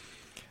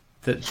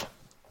that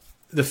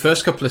the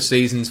first couple of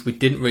seasons we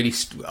didn't really.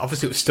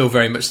 Obviously, it was still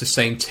very much the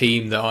same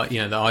team that the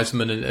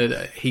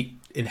Yzerman he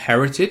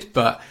inherited.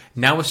 But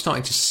now we're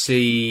starting to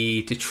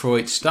see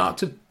Detroit start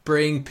to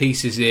bring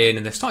pieces in,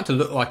 and they're starting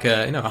to look like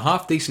a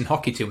half decent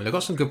hockey team. And they've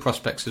got some good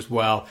prospects as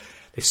well.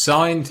 They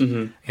signed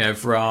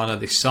Vrana,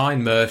 they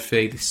signed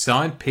Murphy, they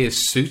signed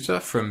Piers Suter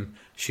from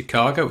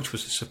Chicago, which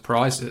was a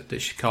surprise that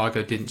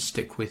Chicago didn't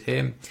stick with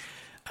him.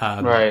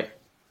 Right.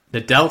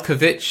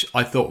 Nedeljkovic,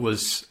 I thought,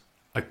 was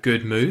a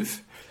good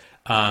move.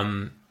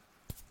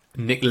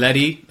 Nick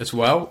Leddy as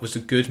well was a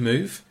good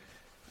move.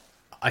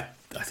 I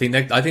think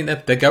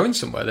they're going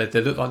somewhere.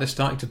 They look like they're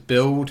starting to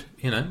build,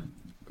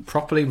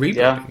 properly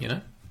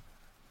rebuilding.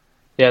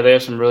 Yeah, they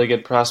have some really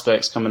good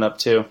prospects coming up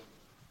too.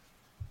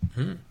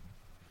 Hmm.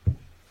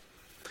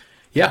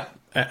 Yeah.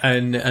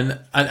 And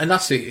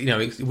that's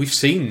it. We've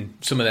seen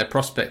some of their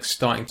prospects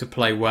starting to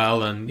play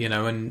well,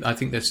 and I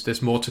think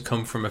there's more to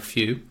come from a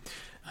few,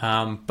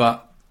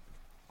 but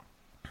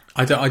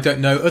I don't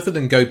know, other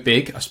than go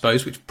big, I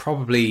suppose, which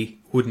probably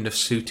wouldn't have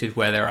suited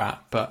where they're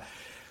at. But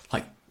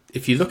like,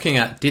 if you're looking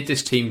at, did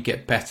this team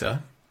get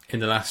better in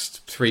the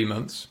last 3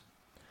 months,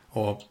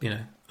 or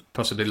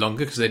possibly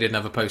longer because they didn't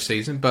have a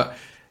postseason? But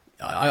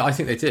I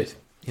think they did.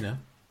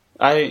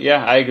 I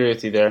agree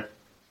with you there.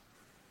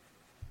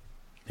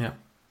 Yeah.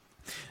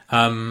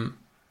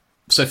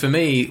 So for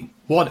me,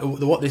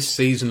 what this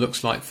season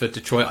looks like for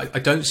Detroit, I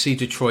don't see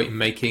Detroit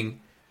making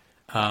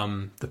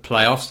the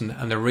playoffs,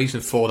 and the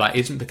reason for that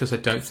isn't because I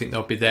don't think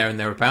they'll be there and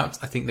thereabouts.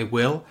 I think they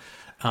will,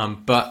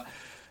 but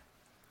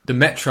the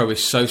Metro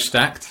is so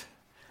stacked,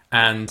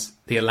 and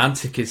the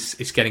Atlantic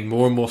is getting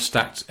more and more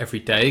stacked every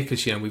day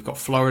because we've got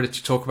Florida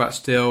to talk about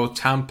still,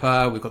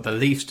 Tampa, we've got the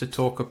Leafs to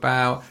talk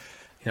about,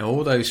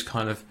 all those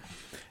kind of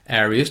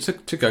areas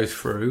to go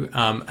through,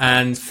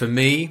 and for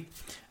me.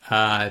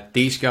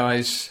 These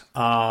guys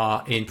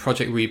are in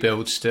project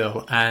rebuild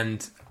still,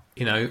 and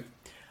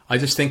I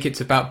just think it's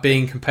about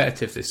being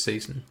competitive this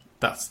season.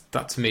 That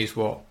to me is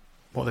what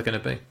they're going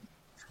to be.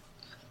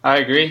 I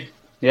agree.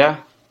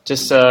 Yeah,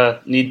 just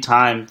need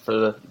time for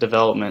the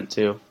development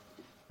too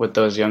with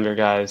those younger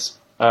guys.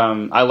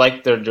 I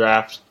like their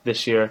draft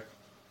this year.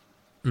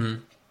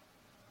 Mm.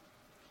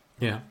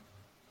 Yeah.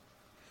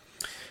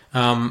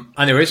 And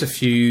there is a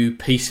few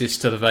pieces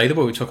still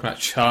available. We were talking about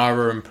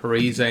Chara and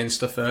Parise and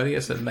stuff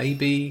earlier, so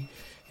maybe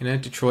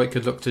Detroit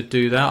could look to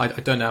do that. I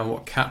don't know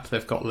what cap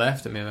they've got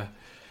left. I mean, a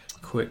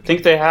quick. I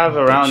think they have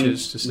around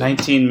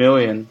 19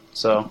 million,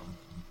 so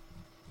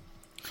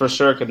for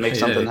sure could make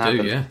something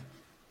happen. Yeah.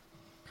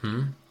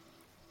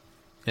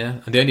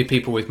 Yeah, and the only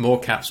people with more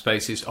cap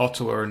space is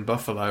Ottawa and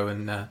Buffalo,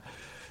 and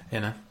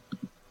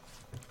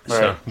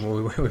Right. So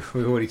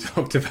we already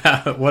talked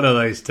about one of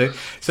those two.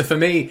 So for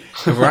me,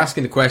 if we're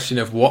asking the question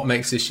of what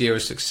makes this year a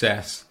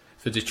success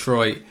for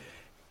Detroit,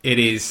 it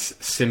is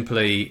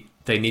simply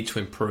they need to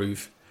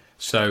improve.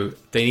 So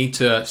they need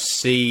to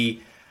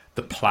see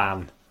the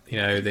plan.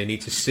 They need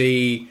to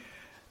see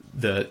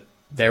that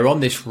they're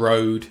on this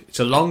road. It's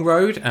a long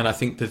road, and I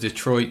think the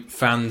Detroit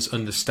fans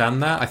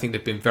understand that. I think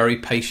they've been very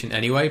patient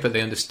anyway, but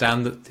they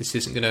understand that this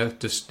isn't going to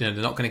just, they're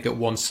not going to get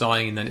one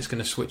signing and then it's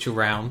going to switch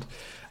around.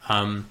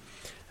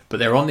 But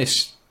they're on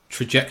this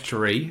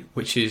trajectory,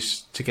 which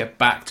is to get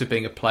back to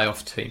being a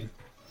playoff team.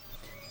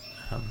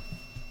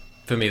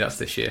 For me, that's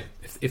this year.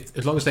 If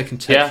as long as they can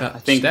take that I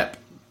think step.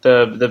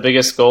 The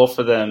biggest goal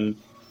for them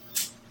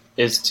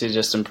is to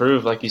just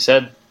improve, like you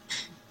said.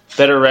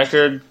 Better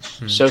record,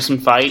 show some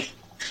fight.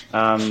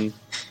 Yeah.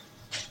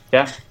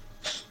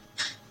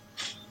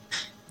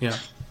 Yeah,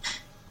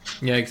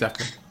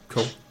 exactly.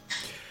 Cool.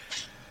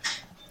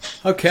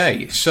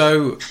 Okay,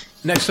 so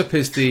next up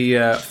is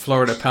the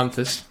Florida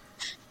Panthers.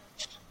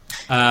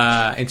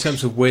 in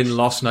terms of win,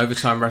 loss, and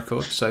overtime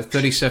record. So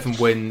 37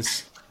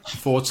 wins,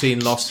 14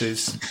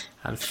 losses,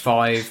 and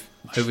 5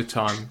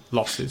 overtime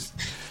losses.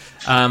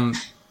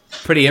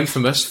 Pretty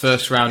infamous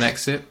first round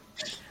exit,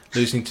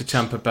 losing to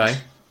Tampa Bay.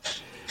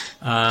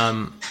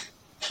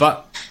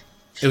 But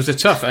it was a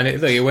tough, and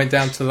it went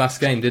down to the last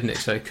game, didn't it?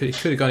 So it could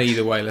have gone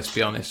either way, let's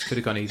be honest. Could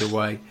have gone either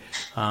way.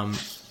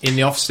 In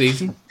the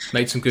off-season,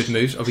 made some good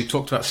moves. We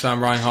talked about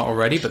Sam Reinhart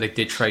already, but they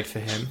did trade for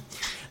him.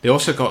 They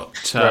also got,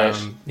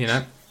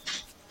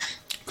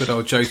 good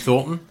old Joe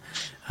Thornton.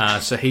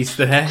 So he's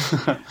there.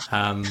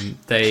 And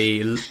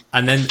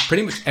then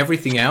pretty much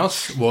everything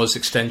else was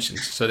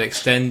extensions. So they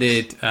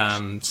extended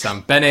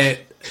Sam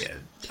Bennett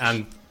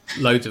and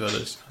loads of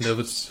others. And there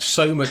was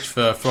so much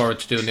for Florida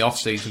to do in the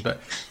off-season,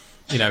 but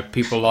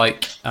people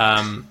like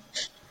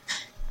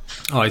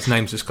his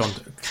name's just gone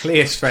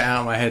clear straight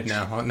out of my head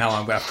now. Now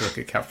I'm going to have to look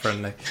at Cap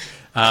Friendly.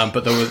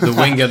 But there was the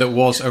winger that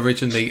was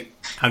originally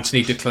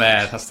Anthony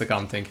Declared. That's the guy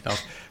I'm thinking of.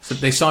 So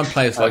they signed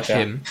players like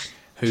him,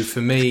 who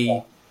for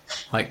me,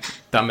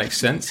 that makes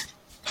sense.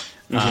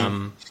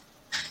 Mm-hmm.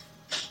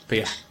 But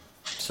yeah,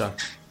 so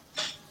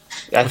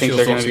I think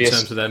they're going to be in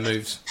terms of their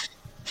moves.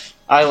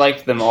 I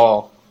liked them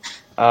all.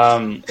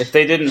 If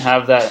they didn't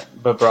have that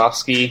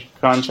Bobrovsky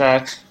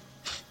contract,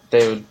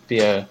 they would be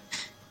a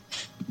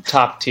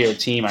top tier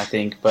team, I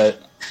think.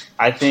 But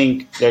I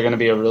think they're going to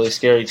be a really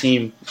scary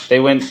team. They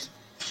went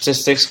to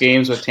 6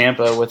 games with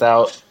Tampa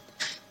without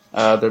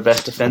their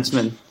best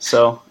defenseman.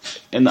 So,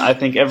 and I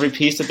think every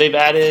piece that they've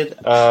added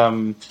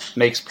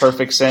makes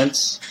perfect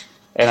sense.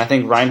 And I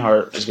think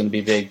Reinhart is going to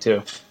be big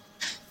too.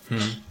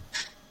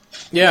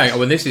 Yeah,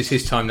 well, this is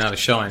his time now to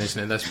shine,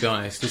 isn't it? Let's be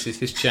honest. This is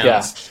his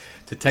chance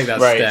to take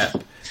that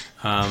step.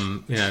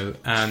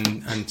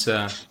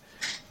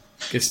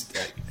 Because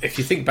if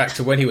you think back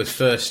to when he was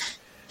first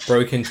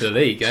broke into the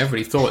league,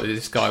 everybody thought that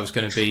this guy was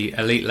going to be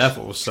elite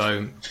level.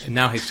 So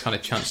now he's kind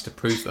of chance to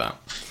prove that.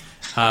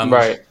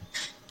 Right.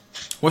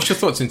 What's your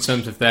thoughts in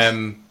terms of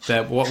them?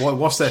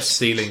 What's their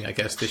ceiling, I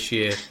guess, this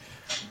year?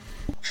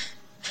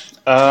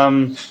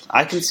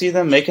 I can see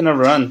them making a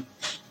run,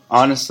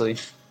 honestly.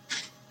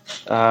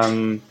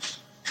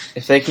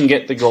 If they can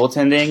get the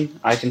goaltending,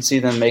 I can see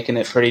them making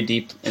it pretty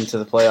deep into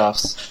the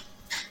playoffs.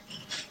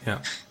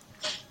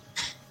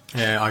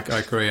 Yeah, I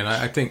agree, and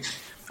I think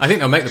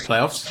they'll make the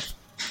playoffs.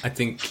 I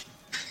think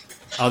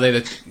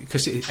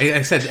because like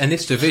I said, and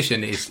this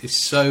division is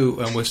so,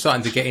 and we're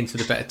starting to get into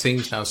the better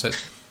teams now, so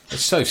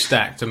it's so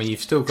stacked. I mean, we've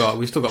still got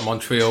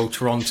Montreal,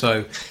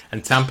 Toronto,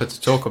 and Tampa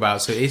to talk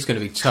about, so it is going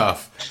to be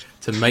tough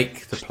to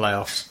make the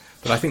playoffs.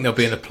 But I think they'll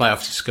be in the playoff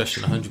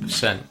discussion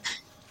 100%.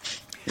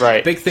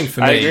 Right. Big thing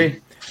for me, I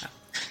agree.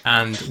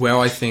 And where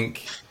I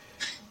think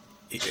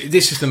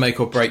this is the make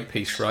or break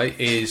piece, right?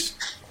 Is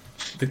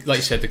like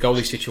you said, the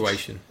goalie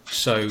situation.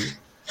 So,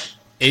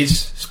 is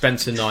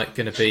Spencer Knight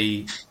going to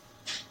be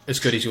as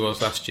good as he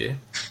was last year?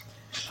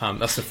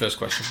 That's the first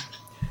question.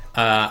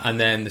 And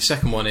then the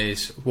second one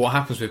is, what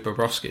happens with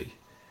Bobrovsky?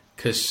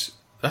 Because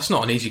that's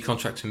not an easy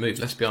contract to move,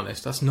 let's be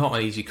honest. That's not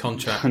an easy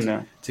contract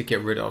to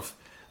get rid of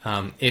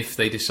if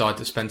they decide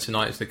that Spencer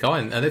Knight is the guy.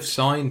 And they've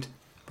signed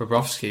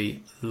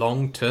Bobrovsky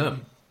long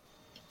term.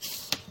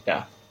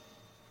 Yeah.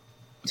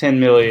 $10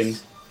 million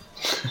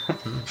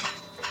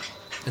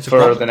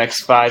for the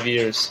next 5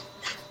 years.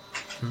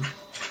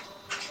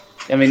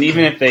 I mean,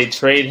 even if they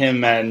trade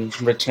him and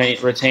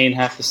retain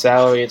half the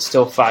salary, it's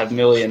still $5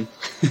 million.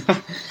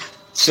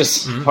 It's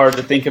just hard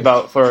to think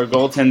about for a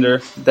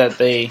goaltender that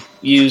they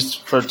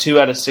used for 2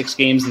 out of 6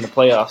 games in the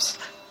playoffs.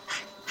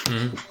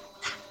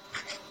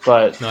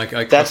 But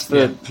that's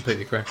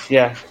completely agree.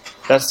 Yeah,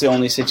 that's the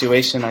only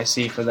situation I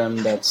see for them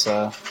that's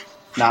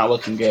not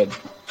looking good.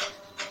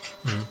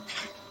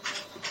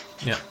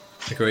 Yeah,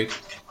 agreed.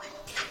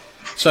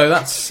 So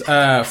that's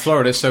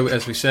Florida. So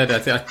as we said,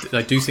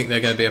 I do think they're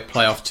going to be a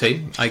playoff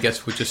team. I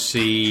guess we'll just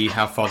see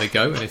how far they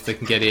go, and if they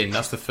can get in,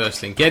 that's the first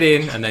thing. Get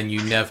in, and then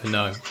you never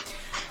know.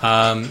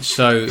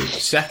 So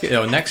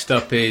next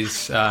up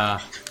is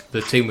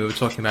the team we were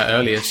talking about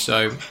earlier.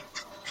 So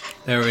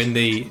they're in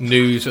the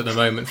news at the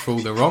moment for all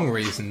the wrong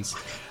reasons,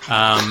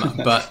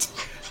 but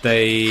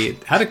they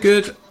had a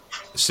good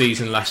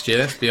season last year.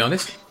 Let's be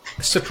honest.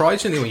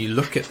 Surprisingly, when you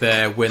look at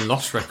their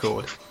win-loss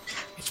record,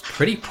 it's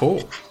pretty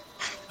poor.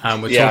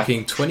 We're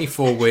talking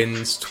 24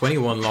 wins,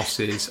 21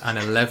 losses, and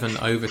 11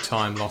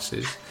 overtime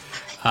losses.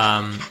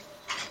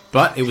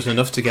 But it was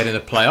enough to get in the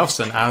playoffs,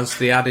 and as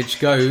the adage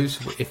goes,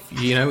 if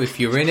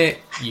you're in it,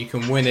 you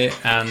can win it,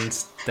 and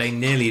they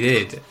nearly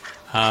did.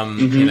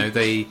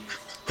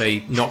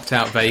 They knocked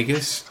out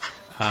Vegas,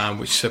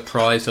 which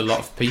surprised a lot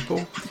of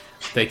people.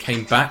 They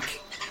came back,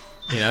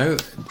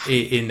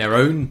 in their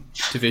own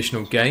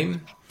divisional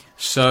game.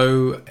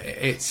 So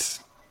it's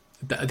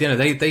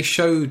they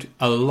showed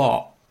a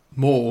lot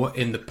more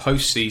in the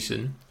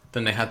postseason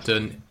than they had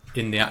done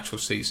in the actual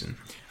season.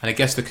 And I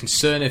guess the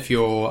concern, if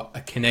you're a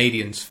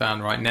Canadiens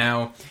fan right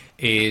now,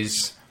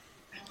 is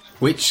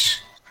which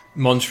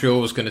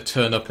Montreal is going to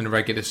turn up in the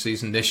regular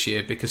season this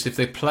year. Because if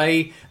they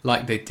play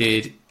like they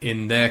did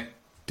in their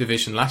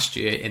division last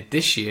year, in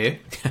this year,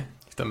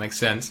 if that makes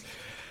sense.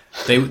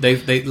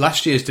 They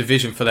last year's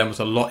division for them was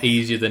a lot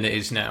easier than it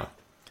is now.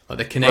 Like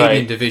the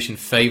Canadian division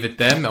favoured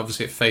them.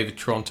 Obviously, it favoured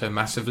Toronto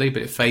massively,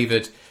 but it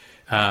favoured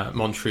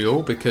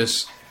Montreal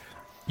because,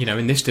 you know,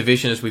 in this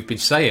division, as we've been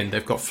saying,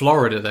 they've got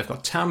Florida, they've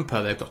got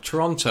Tampa, they've got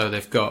Toronto,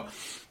 they've got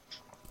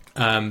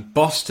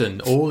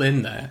Boston, all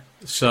in there.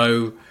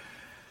 So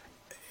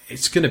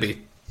it's going to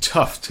be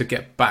tough to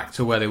get back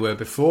to where they were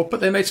before, but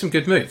they made some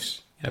good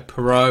moves. You know,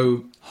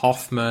 Perreault,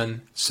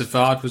 Hoffman,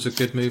 Savard was a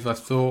good move, I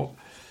thought.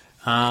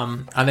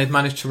 And they've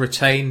managed to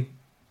retain,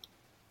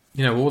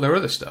 you know, all their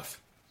other stuff.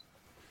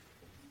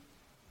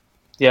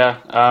 Yeah,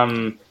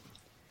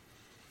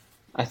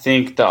 I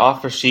think the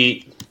offer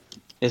sheet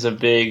is a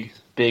big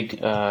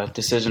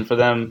decision for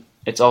them.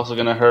 It's also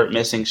going to hurt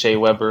missing Shea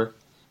Weber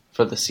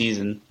for the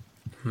season,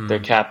 their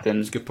captain.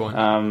 That's a good point.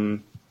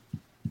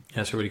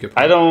 That's a really good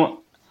point. I don't.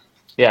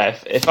 Yeah,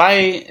 if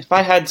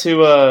I had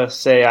to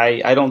say,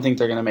 I don't think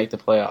they're going to make the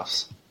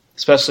playoffs,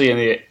 especially in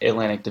the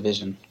Atlantic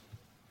Division.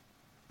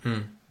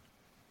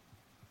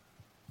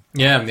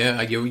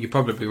 Yeah, you're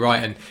probably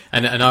right,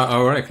 and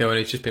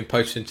ironically, it's just been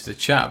posted into the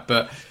chat.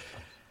 But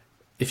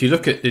if you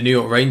look at the New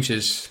York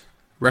Rangers'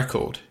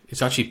 record,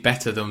 it's actually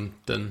better than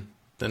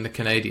the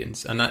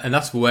Canadians, and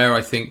that's where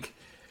I think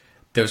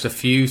there was a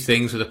few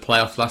things with the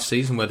playoffs last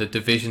season where the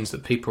divisions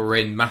that people were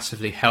in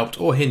massively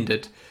helped or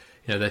hindered,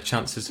 you know, their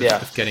chances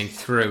of getting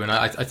through. And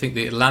I think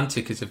the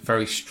Atlantic is a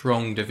very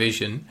strong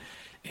division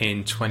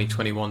in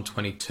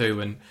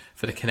 2021-22, and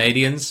for the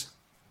Canadians,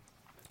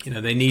 you know,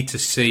 they need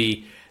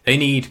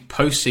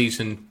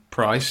postseason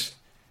price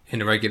in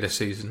the regular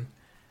season,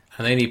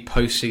 and they need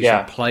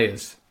postseason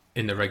players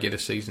in the regular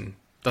season.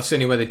 That's the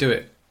only way they do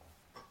it.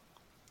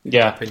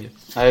 Yeah, in my opinion.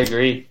 I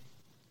agree.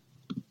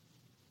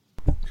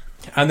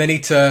 And they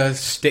need to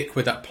stick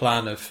with that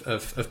plan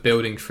of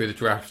building through the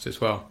draft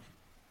as well.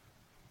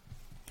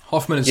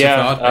 Hoffman and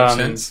Savard make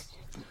sense.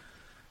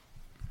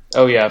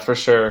 Oh yeah, for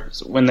sure.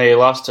 So when they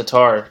lost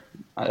Tatar,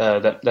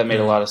 that made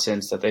a lot of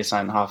sense that they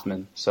signed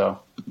Hoffman. So,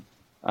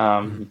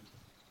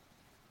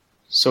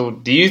 so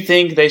do you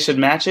think they should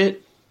match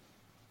it?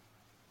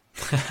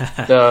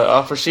 The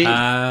offer sheet.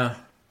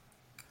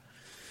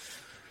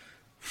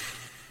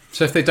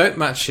 So if they don't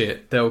match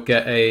it, they'll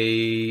get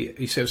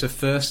you said it was a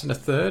first and a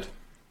third?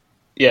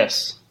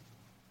 Yes.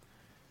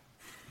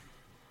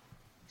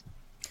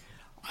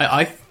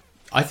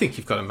 I think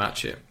you've got to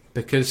match it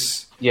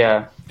because you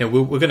know,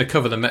 we're going to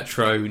cover the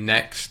Metro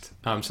next,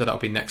 so that'll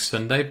be next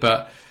Sunday.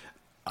 But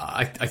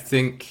I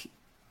think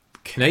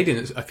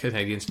Canadians,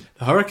 the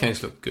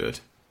Hurricanes look good.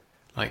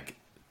 Like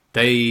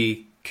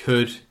they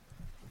could.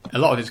 A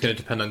lot of it's going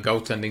to depend on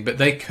goaltending, but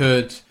they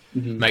could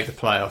make the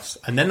playoffs.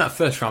 And then that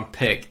first round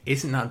pick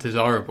isn't that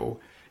desirable.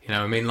 You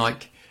know, I mean,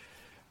 like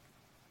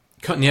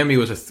Kotkaniemi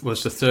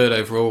was the third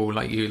overall,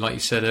 like you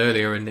said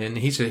earlier, and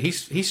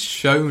he's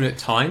shown at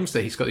times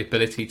that he's got the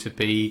ability to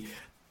be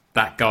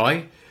that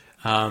guy.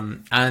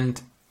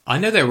 And I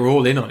know they were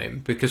all in on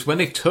him because when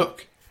they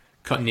took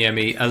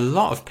Kotkaniemi, a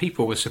lot of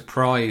people were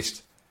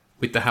surprised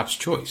with the Habs'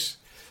 choice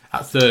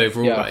at third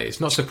overall.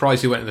 It's not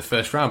surprised he went in the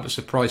first round, but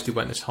surprised he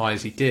went as high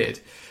as he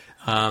did.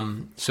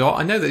 So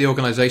I know that the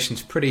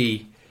organisation's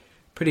pretty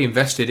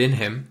invested in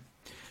him.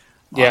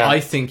 Yeah, I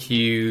think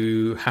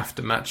you have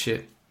to match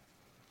it.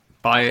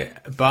 But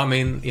I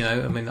mean,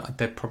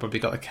 they've probably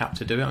got the cap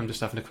to do it. I'm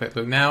just having a quick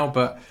look now,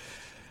 but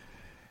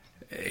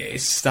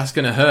that's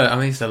going to hurt. I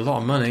mean, it's a lot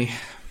of money.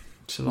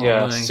 It's a lot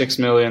of money. $6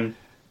 million.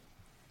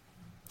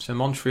 So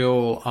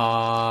Montreal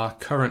are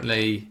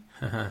currently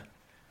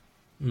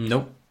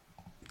nope,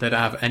 they don't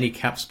have any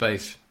cap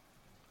space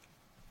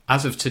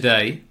as of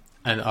today.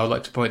 And I would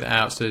like to point that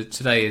out. So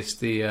today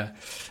is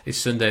is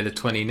Sunday the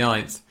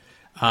 29th.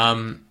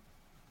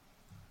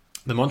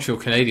 The Montreal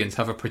Canadiens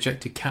have a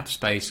projected cap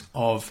space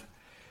of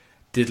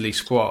diddly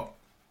squat.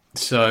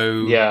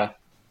 So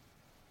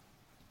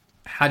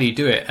how do you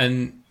do it?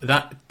 And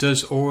that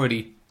does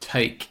already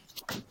take.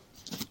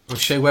 Well,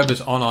 Shea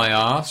Weber's on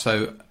IR,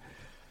 so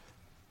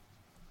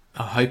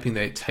I'm hoping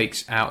that it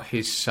takes out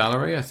his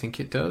salary. I think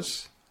it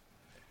does.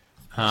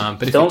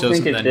 But if it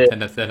doesn't,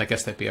 then I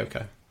guess they'd be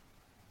okay.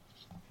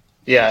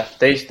 Yeah,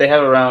 they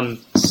have around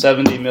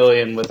 $70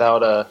 million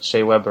without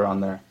Shea Weber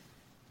on there.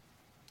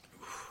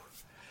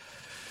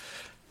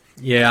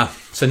 Yeah,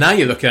 so now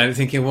you're looking at it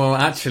thinking, well,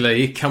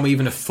 actually, can we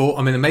even afford...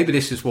 I mean, maybe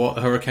this is what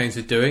the Hurricanes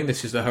are doing.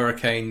 This is the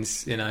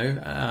Hurricanes,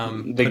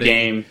 the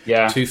game,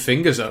 two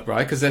fingers up,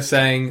 right? Because they're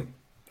saying,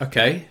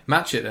 okay,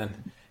 match it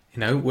then.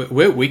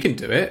 We can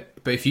do it,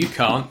 but if you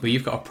can't, well,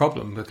 you've got a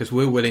problem because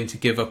we're willing to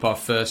give up our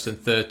first and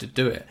third to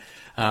do it.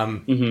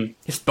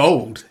 It's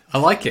bold. I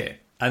like it.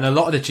 And a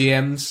lot of the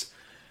GMs,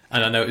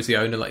 and I know it was the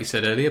owner, like you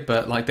said earlier,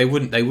 but like they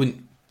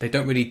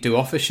don't really do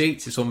offer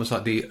sheets. It's almost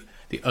like the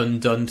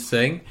undone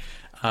thing.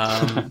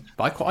 But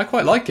I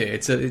quite like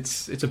it.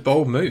 It's a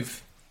bold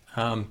move.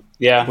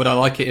 Would I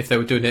like it if they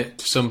were doing it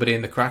to somebody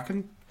in the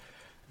Kraken?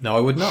 No, I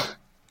would not.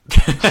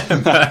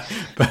 but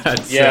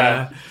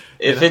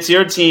if it's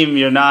your team,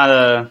 you're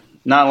not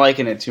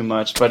liking it too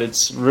much, but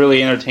it's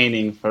really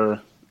entertaining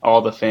for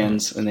all the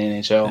fans in the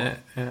NHL.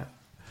 Yeah,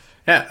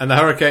 Yeah, and the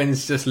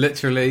Hurricanes just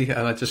literally,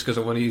 and I just because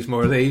I want to use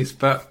more of these,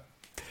 but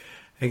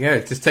there you go,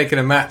 just taking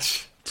a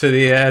match to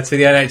the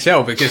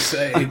NHL because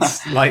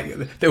it's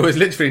like there was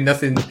literally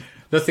nothing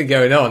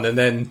going on, and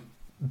then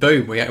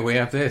boom, we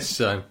have this.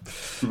 So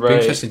it'll be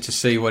interesting to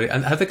see what.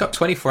 And have they got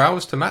 24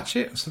 hours to match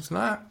it or something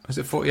like that? Was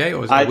it 48 or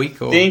was it a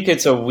week? I think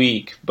it's a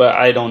week, but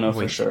I don't know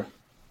for sure.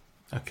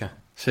 Okay,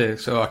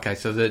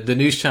 so the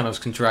news channels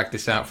can drag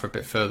this out for a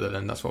bit further.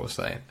 Then that's what we're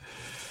saying.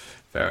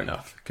 Fair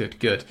enough.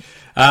 Good.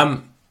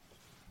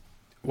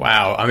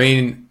 Wow. I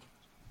mean,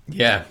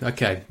 yeah.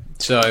 Okay.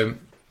 So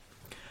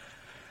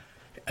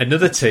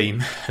another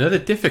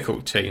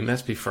difficult team.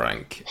 Let's be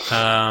frank.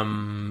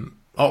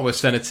 Ottawa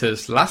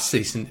Senators last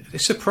season. It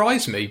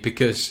surprised me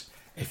because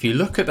if you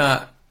look at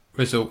that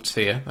results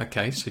here.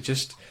 Okay. So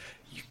just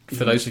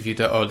for those of you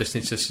that are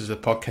listening to this as a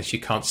podcast, you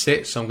can't see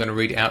it. So I'm going to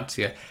read it out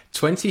to you.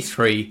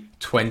 23,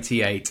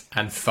 28,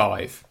 and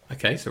 5.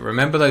 Okay. So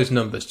remember those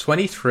numbers.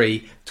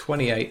 23,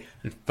 28,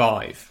 and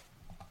 5.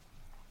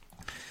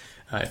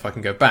 If I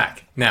can go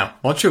back. Now,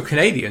 Montreal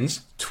Canadiens,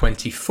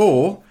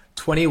 24,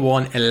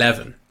 21,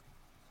 11.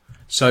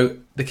 So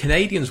the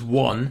Canadiens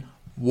won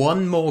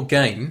one more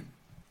game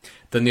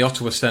than the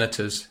Ottawa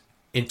Senators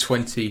in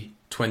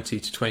 2020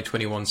 to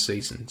 2021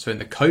 season. So in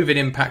the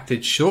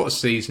COVID-impacted shorter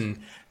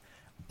season,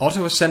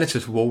 Ottawa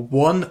Senators were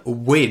one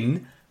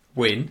win.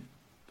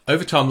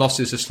 Overtime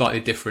losses are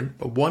slightly different,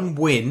 but one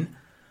win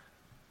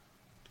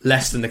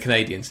less than the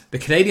Canadiens. The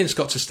Canadiens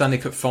got to Stanley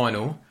Cup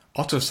final.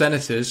 Ottawa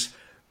Senators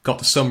got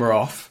the summer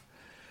off,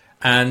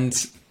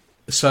 and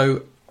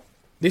so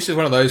this is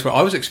one of those where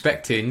I was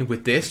expecting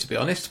with this, to be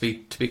honest, to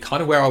be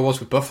kind of where I was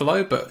with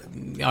Buffalo, but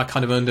I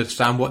kind of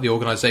understand what the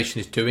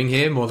organisation is doing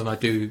here more than I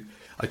do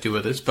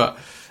others. But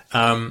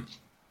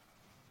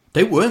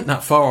they weren't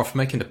that far off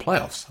making the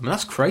playoffs. I mean,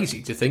 that's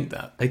crazy to think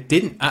that they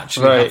didn't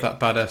actually have that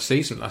bad a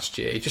season last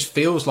year. It just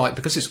feels like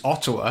because it's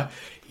Ottawa,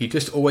 you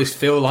just always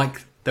feel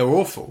like they're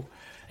awful,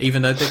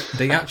 even though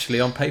they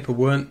actually on paper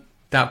weren't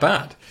that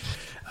bad.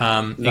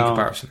 In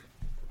comparison.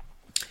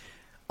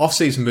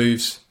 Off-season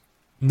moves,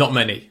 not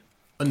many.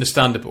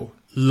 Understandable.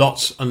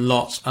 Lots and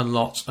lots and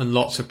lots and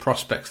lots of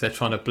prospects they're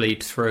trying to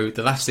bleed through.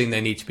 The last thing they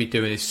need to be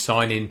doing is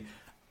signing,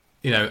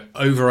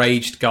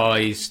 overaged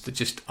guys that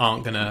just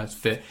aren't going to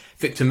fit.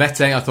 Victor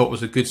Mete, I thought,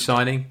 was a good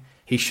signing.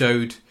 He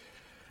showed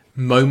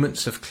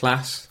moments of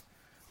class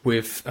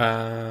with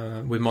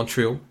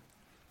Montreal.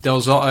 Del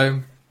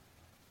Zotto,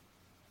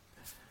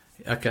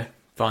 okay,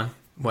 fine,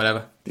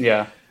 whatever.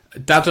 Yeah.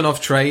 Dadonov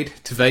trade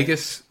to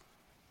Vegas,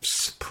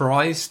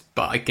 surprised,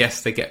 but I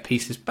guess they get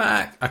pieces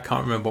back. I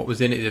can't remember what was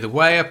in it the other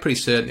way. I'm pretty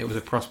certain it was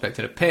a prospect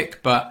and a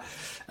pick, but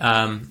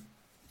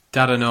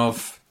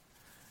Dadonov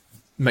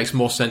makes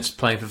more sense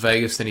playing for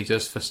Vegas than he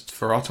does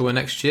for Ottawa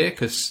next year,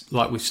 because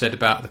like we've said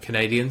about the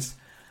Canadiens,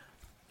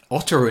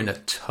 Ottawa are in a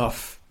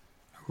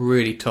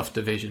really tough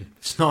division.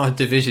 It's not a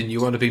division you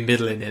want to be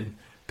middling in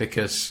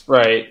because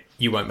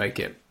you won't make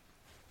it.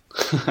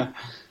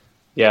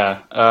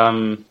 Yeah.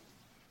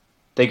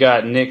 They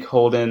got Nick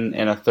Holden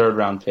and a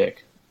third-round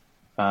pick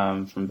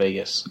from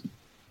Vegas.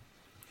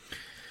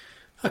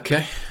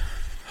 Okay.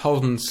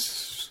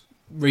 Holden's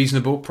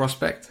reasonable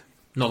prospect.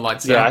 Not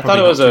like that. Yeah, I thought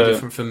it was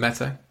different from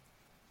Mete.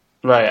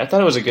 Right. I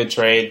thought it was a good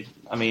trade.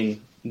 I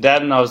mean,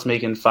 Dadonov's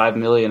making $5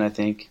 million, I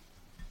think,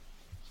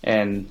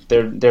 and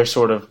they're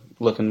sort of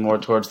looking more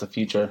towards the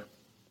future.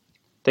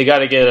 They got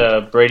to get a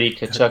Brady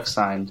Tkachuk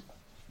signed.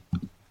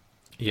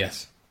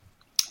 Yes.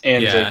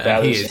 And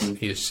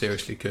he is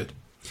seriously good.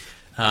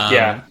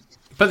 But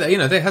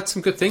they had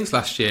some good things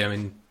last year. I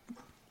mean,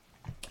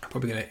 it's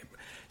probably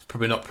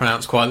not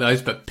pronounced quite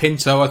those, but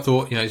Pinto, I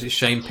thought, is it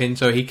Shane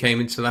Pinto? He came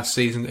into last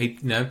season,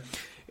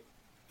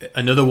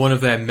 another one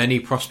of their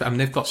many prospects. I mean,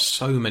 they've got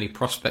so many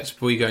prospects.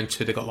 Before you go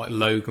into, they've got like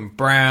Logan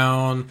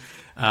Brown,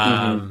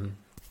 and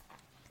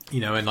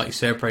like you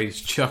said,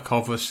 Brady's Chuck,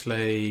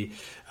 obviously,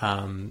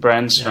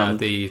 Brandstrom.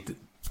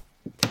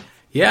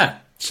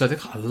 So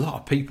they've got a lot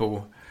of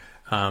people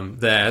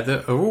there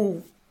that are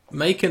all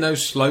making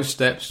those slow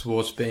steps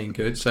towards being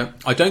good. So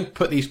I don't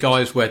put these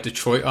guys where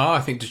Detroit are. I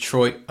think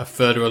Detroit are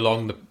further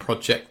along the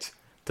project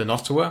than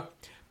Ottawa.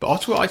 But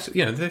Ottawa,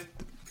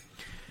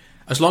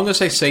 as long as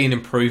they see an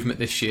improvement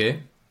this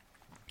year,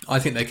 I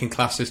think they can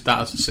class that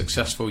as a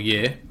successful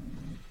year.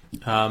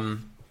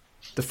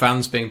 The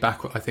fans being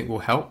back, I think, will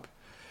help.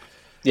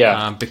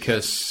 Yeah.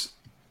 Because,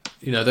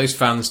 those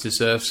fans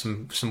deserve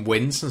some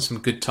wins and some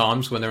good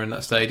times when they're in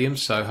that stadium.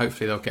 So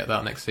hopefully they'll get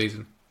that next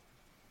season.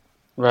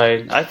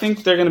 Right. I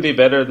think they're going to be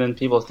better than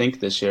people think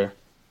this year.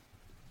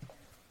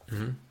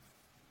 Mm-hmm.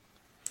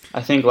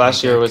 I think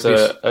last year was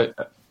a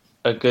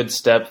good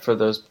step for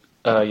those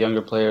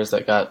younger players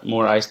that got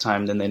more ice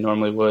time than they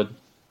normally would.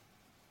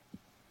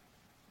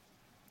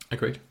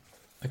 Agreed.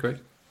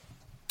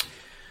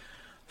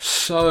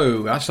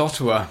 So, that's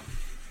Ottawa.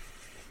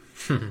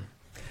 We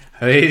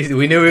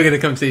knew we were going to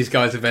come to these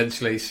guys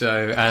eventually.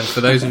 So, and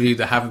for those of you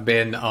that haven't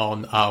been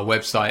on our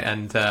website,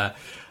 and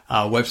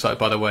our website,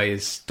 by the way,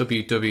 is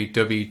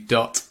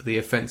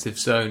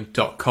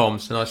www.theoffensivezone.com.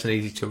 So nice and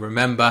easy to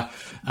remember.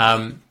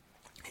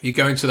 you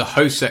go into the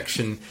host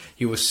section,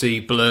 you will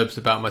see blurbs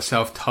about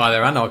myself,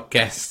 Tyler, and our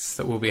guests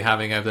that we'll be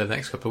having over the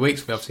next couple of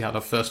weeks. We obviously had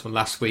our first one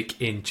last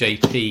week in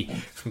JP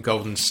from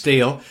Golden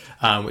Steel,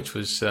 which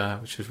was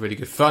really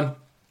good fun.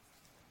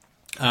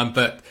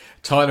 But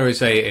Tyler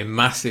is a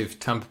massive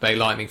Tampa Bay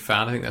Lightning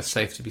fan. I think that's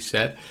safe to be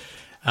said.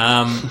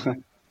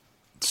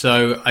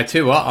 So I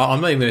tell you what, I'm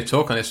not even going to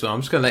talk on this one.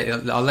 I'm just going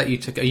to I'll let you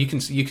take. You can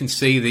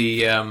see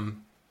the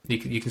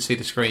you can see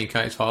the screen,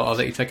 can't you? So I'll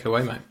let you take it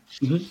away, mate.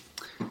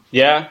 Mm-hmm.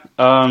 Yeah,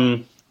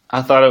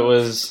 I thought it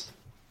was.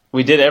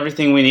 We did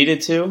everything we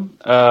needed to.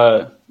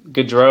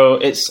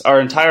 Gaudreau, it's our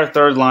entire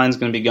third line is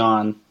going to be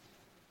gone,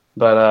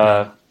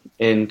 but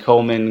in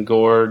Coleman,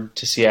 Gord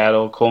to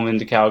Seattle, Coleman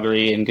to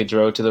Calgary, and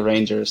Gaudreau to the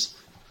Rangers.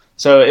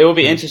 So it will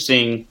be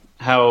interesting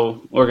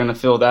how we're going to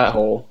fill that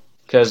hole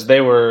because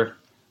they were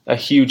a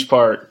huge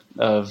part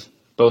of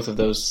both of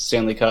those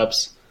Stanley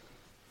Cups.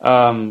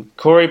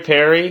 Corey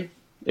Perry,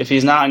 if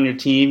he's not on your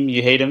team,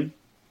 you hate him.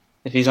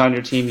 If he's on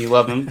your team, you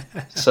love him.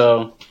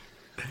 So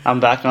I'm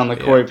back on the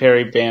Corey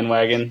Perry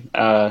bandwagon.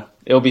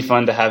 It'll be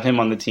fun to have him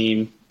on the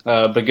team.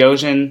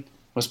 Bogosian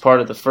was part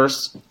of the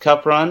first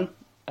Cup run.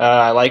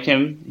 I like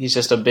him. He's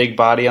just a big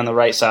body on the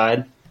right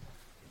side.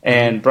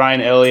 And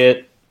Brian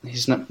Elliott,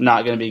 he's not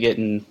going to be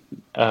getting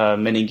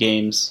many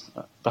games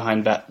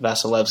behind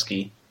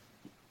Vasilevsky.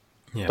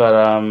 Yeah.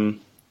 But,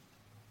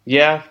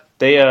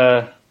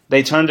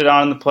 they turned it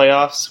on in the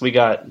playoffs. We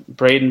got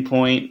Braden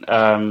Point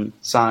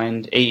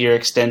signed, 8-year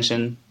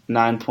extension,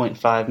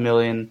 $9.5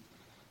 million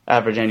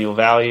average annual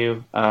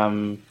value.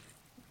 Thought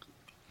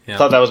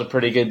that was a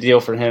pretty good deal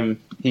for him.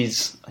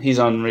 He's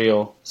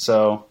unreal.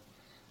 So,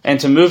 and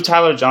to move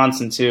Tyler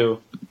Johnson too.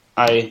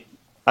 I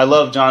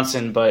love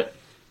Johnson, but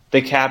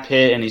the cap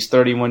hit, and he's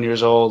 31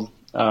 years old.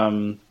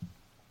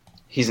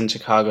 He's in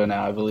Chicago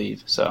now, I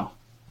believe. So,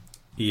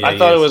 I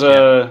thought it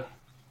was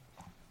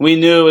we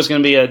knew it was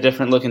going to be a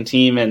different looking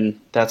team, and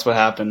that's what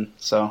happened.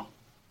 So,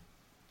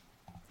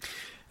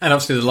 and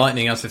obviously the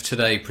Lightning, as of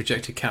today,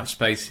 projected cap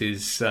space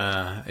is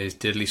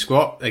diddly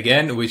squat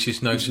again, which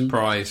is no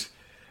surprise,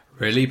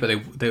 really.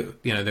 But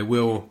they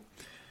will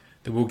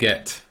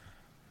get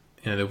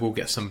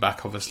some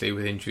back, obviously,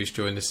 with injuries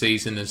during the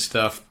season and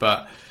stuff.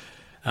 But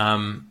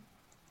it'd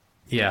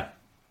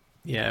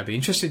be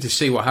interesting to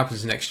see what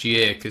happens next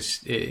year because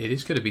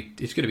it's going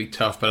to be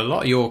tough. But a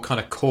lot of your kind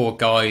of core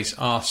guys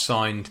are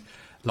signed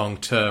long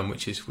term,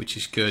 which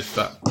is good.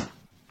 But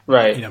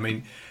right, I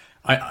mean,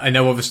 I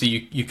know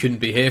obviously you couldn't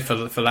be here for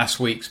last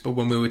week's, but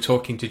when we were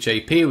talking to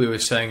JP, we were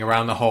saying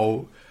around the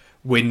whole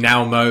win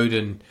now mode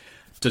and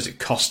does it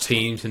cost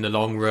teams in the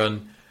long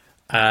run?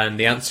 And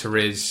the answer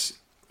is,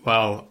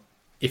 well,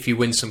 if you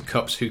win some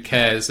cups, who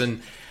cares?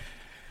 And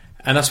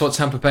that's what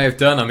Tampa Bay have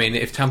done. I mean,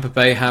 if Tampa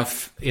Bay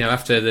have,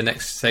 after the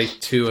next, say,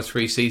 2 or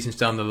 3 seasons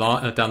down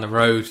the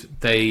road,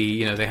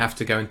 they have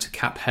to go into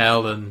cap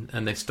hell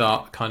and they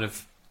start kind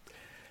of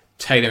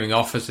tailoring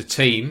off as a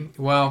team.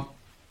 Well,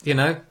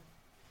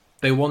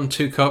 they won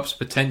 2 cups,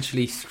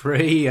 potentially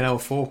 3,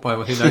 4 by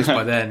who knows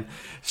by then.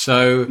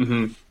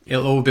 So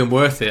it'll all been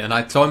worth it. And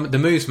the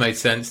moves made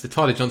sense. The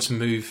Tyler Johnson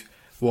move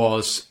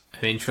was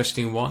an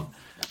interesting one.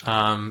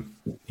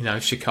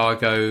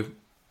 Chicago.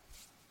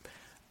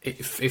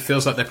 It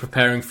feels like they're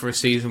preparing for a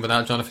season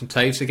without Jonathan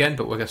Taves again,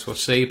 but I guess we'll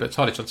see. But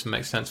Tyler Johnson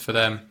makes sense for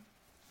them.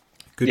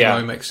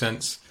 Gaudreau makes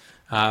sense.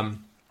 So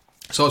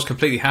I was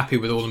completely happy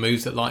with all the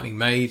moves that Lightning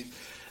made.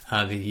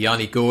 The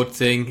Yanni Gord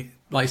thing,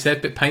 like I said, a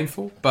bit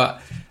painful,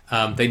 but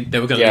they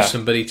were going to lose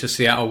somebody to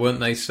Seattle, weren't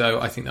they? So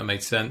I think that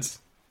made sense.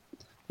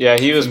 Yeah,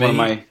 he was one of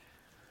my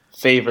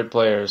favorite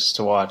players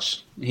to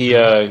watch. He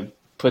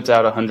puts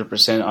out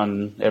 100%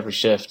 on every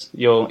shift.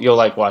 You'll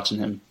like watching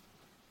him.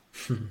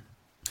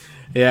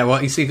 Yeah,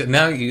 well, you see that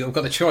now you've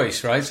got the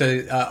choice, right?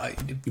 So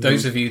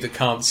those of you that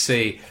can't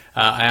see,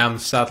 I am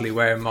sadly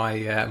wearing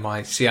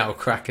my Seattle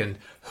Kraken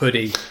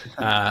hoodie.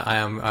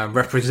 I'm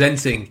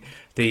representing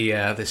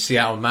the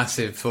Seattle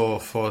Massive for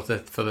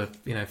the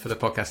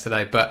podcast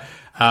today. But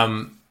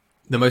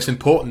the most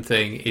important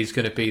thing is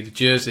going to be the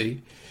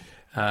jersey.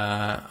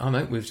 Oh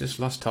no, we've just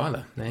lost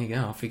Tyler. There you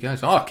go, off he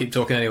goes. I'll keep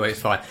talking anyway.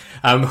 It's fine.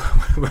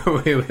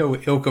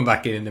 He'll come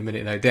back in a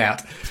minute, no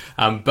doubt.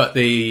 But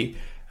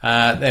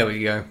there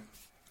we go.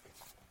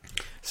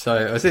 So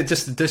is it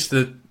just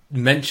the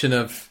mention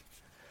of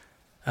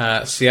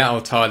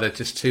Seattle, Tyler,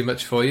 just too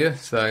much for you?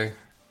 So are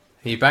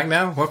you back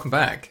now? Welcome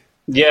back.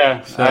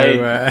 Yeah, so,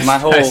 my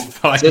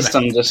whole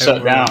system just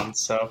shut down.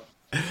 So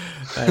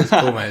that's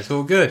cool, man. It's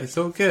all good.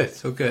 So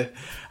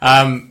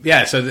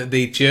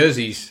the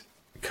jerseys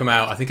come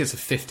out. I think it's the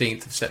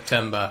 15th of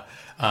September,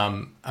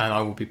 and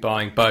I will be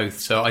buying both.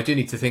 So I do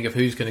need to think of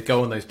who's going to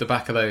go on the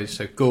back of those.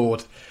 So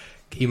Gord,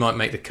 he might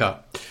make the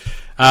cut.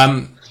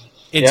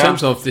 In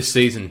terms of this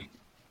season,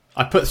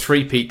 I put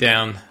 3-peat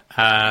down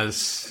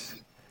as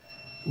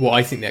what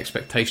I think the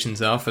expectations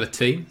are for the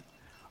team.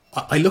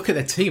 I look at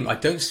the team. I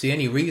don't see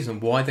any reason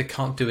why they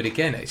can't do it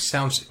again. It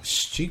sounds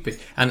stupid,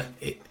 and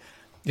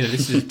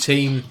this is a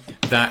team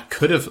that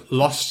could have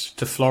lost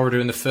to Florida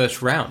in the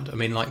first round. I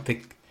mean,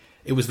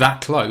 it was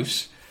that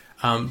close,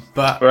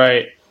 but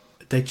right.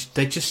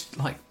 they just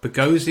like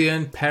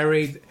Bogosian,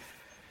 Perry.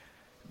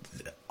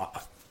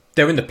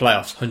 They're in the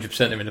playoffs, 100%.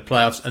 They're in the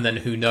playoffs, and then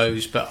who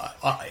knows? But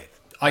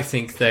I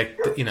think they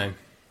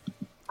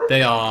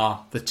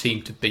are the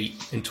team to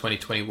beat in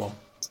 2021.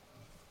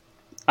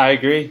 I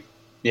agree.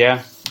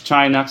 Yeah,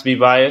 trying not to be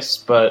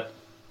biased, but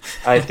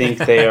I think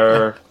they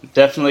are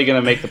definitely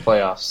going to make the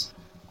playoffs.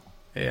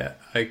 Yeah,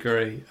 I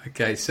agree.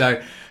 Okay,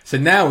 so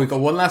now we've got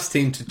one last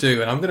team to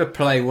do, and I'm going to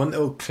play one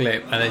little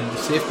clip, and then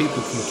see if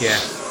people can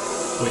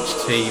guess which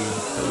team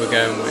that we're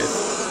going with.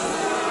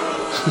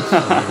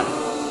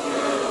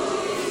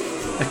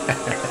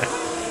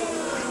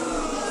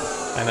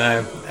 I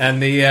know,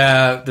 and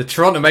the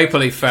Toronto Maple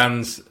Leaf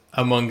fans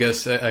among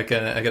us are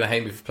gonna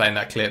hate me for playing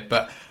that clip,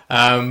 but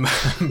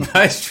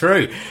that's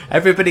true.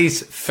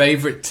 Everybody's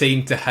favourite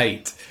team to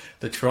hate,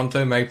 the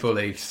Toronto Maple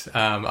Leafs,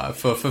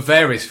 for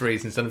various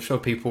reasons, and I'm sure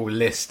people will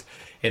list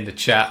in the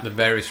chat the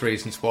various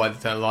reasons why they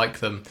don't like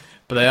them,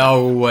 but they are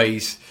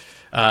always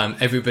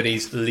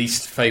everybody's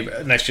least favourite,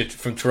 unless you're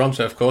from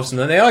Toronto, of course, and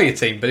then they are your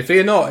team. But if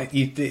you're not,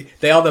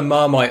 they are the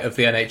Marmite of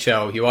the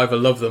NHL. You either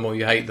love them or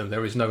you hate them.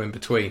 There is no in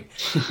between.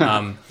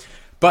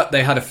 But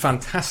they had a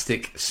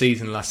fantastic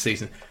season last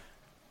season.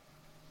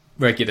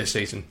 Regular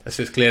season. Let's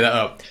just clear that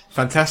up.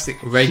 Fantastic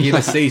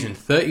regular season.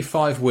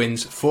 35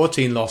 wins,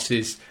 14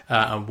 losses,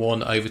 and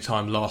 1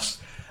 overtime loss.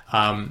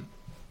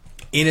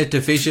 In a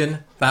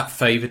division that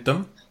favoured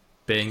them,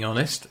 being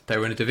honest. They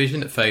were in a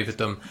division that favoured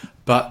them.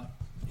 But,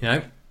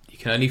 you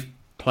can only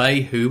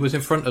play who was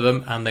in front of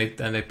them, and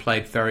they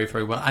played very,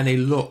 very well, and they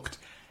looked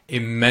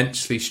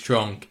immensely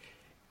strong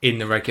in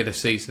the regular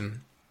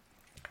season.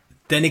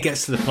 Then it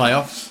gets to the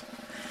playoffs,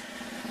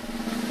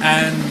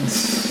 and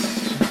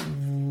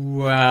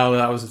well,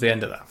 that was the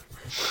end of that.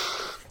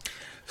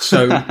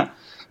 So,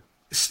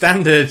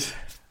 standard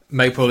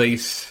Maple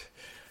Leafs,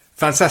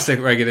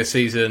 fantastic regular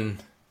season,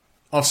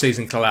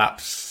 off-season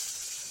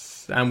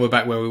collapse, and we're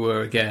back where we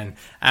were again.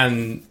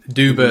 And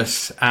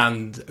Dubas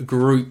and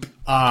group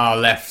are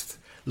left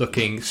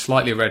looking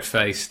slightly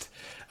red-faced,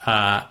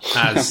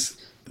 as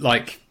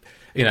 $1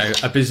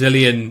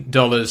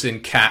 bazillion in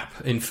cap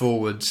in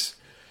forwards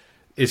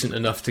isn't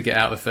enough to get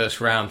out of the first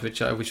round,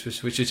 which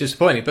is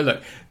disappointing. But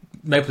look,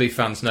 Maple Leaf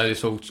fans know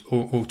this all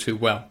too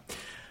well.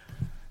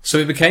 So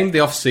it became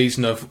the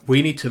off-season of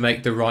we need to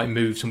make the right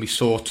moves, and we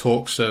saw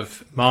talks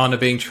of Marner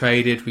being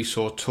traded, we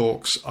saw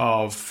talks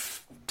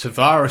of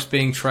Tavares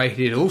being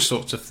traded, all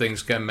sorts of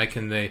things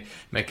making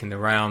the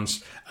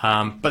rounds.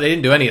 But they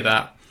didn't do any of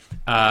that.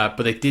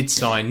 But they did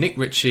sign Nick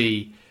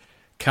Ritchie,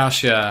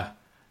 Kasha,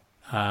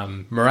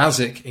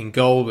 Mrazek in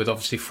goal, with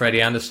obviously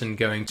Freddie Anderson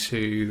going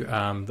to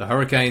the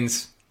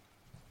Hurricanes,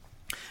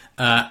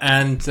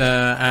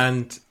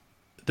 and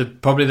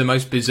probably the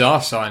most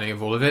bizarre signing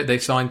of all of it, they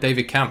signed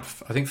David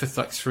Kampf, I think for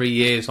like 3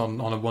 years on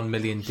a $1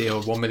 million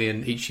deal, $1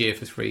 million each year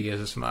for 3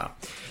 years or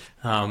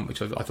something,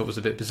 which I thought was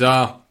a bit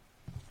bizarre.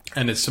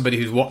 And as somebody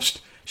who's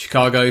watched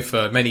Chicago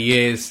for many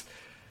years,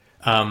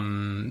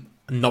 not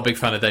a big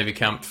fan of David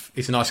Kampf.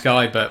 He's a nice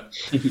guy, but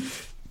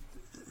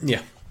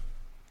yeah.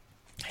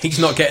 He's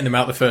not getting them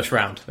out the first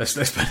round.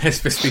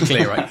 Let's be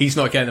clear, right? He's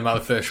not getting them out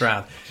the first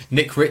round.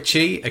 Nick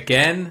Ritchie,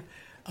 again,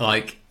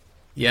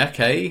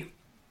 okay.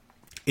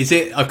 Is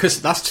it,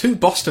 because that's 2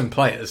 Boston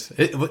players.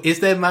 Is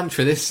their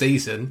mantra this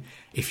season,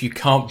 if you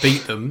can't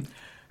beat them,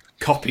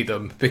 copy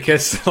them?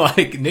 Because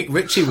Nick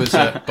Ritchie was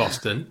at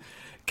Boston,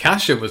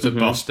 Kasha was at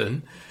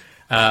Boston.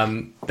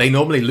 They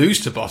normally lose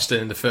to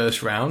Boston in the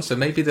first round, so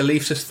maybe the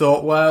Leafs just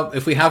thought, well,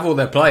 if we have all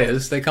their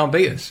players, they can't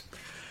beat us.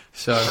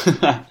 So...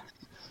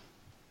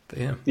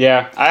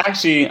 Yeah, I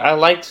actually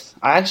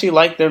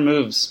liked their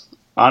moves,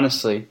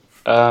 honestly.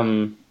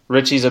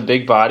 Richie's a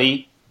big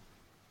body.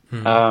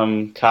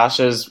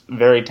 Kasha's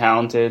very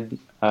talented.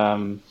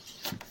 I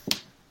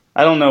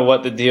don't know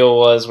what the deal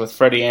was with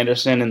Freddie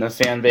Anderson and the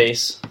fan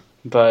base,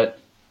 but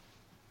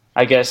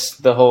I guess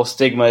the whole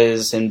stigma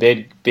is in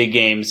big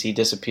games he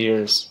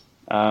disappears.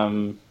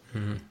 So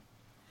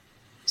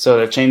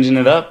they're changing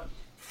it up.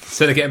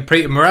 So they're getting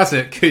Peter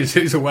Mrazek,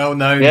 who's well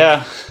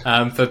known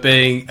for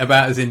being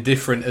about as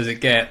indifferent as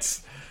it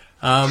gets.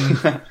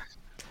 I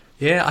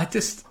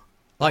just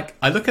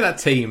I look at that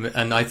team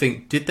and I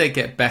think, did they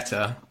get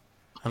better?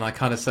 And I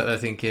kind of sat there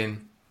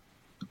thinking,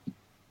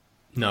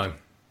 no.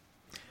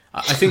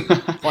 I think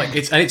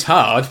it's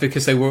hard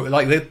because they were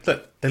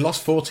they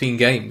lost 14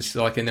 games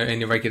in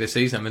the regular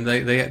season. I mean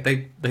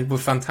they were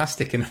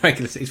fantastic in the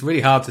regular season. It's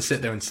really hard to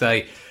sit there and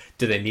say,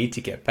 do they need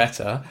to get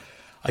better?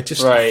 I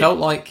just felt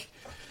like.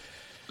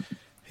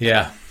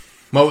 Yeah,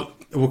 well,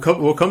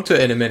 we'll come to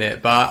it in a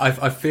minute,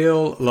 but I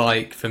feel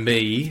like, for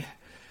me,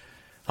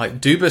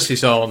 Dubas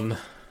is on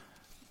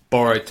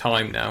borrowed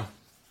time now.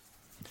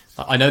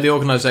 I know the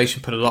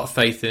organisation put a lot of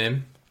faith in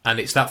him, and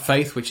it's that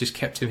faith which has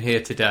kept him here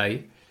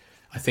today.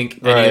 I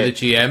think any other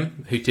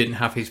GM who didn't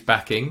have his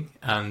backing,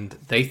 and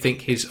they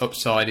think his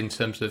upside in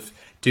terms of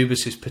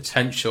Dubas's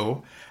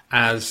potential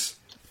as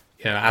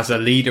a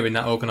leader in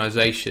that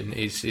organisation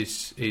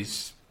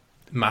is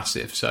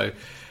massive. So,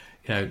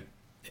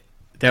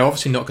 they're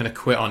obviously not going to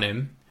quit on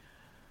him.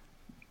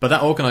 But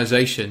that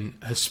organisation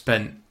has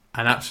spent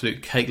an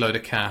absolute cakeload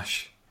of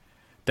cash.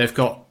 They've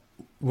got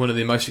one of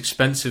the most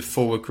expensive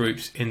forward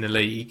groups in the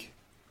league.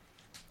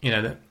 You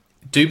know,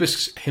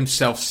 Dubas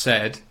himself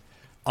said,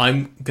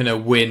 "I'm going to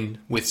win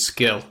with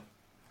skill."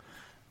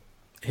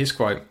 His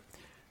quote.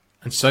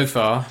 And so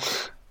far,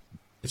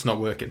 it's not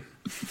working.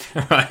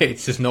 Right?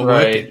 It's just not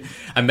working.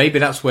 And maybe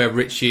that's where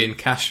Richie and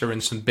Kasher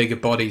and some bigger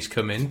bodies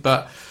come in.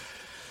 But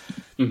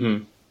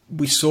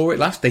we saw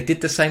it they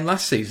did the same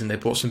last season. They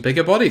brought some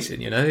bigger bodies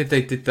in, you know.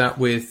 They did that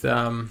with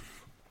Joe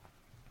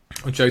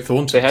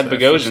Thornton. They had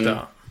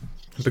Bogosian.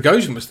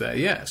 Bogosian was there,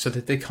 yeah. So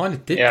they kind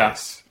of did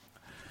this.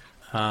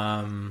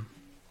 I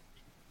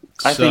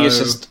think it's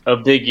just a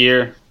big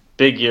year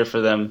for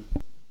them.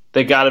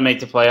 They got to make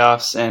the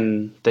playoffs,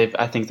 and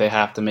I think they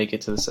have to make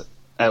it to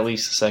at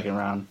least the second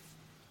round.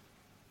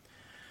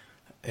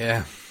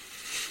 Yeah.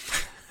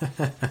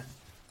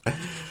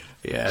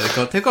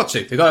 Yeah, they've got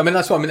to. I mean,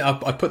 that's what I mean.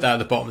 I put that at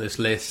the bottom of this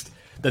list,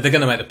 that they're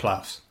going to make the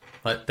playoffs.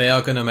 Like, they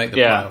are going to make the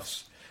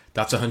playoffs.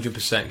 That's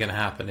 100% going to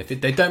happen. If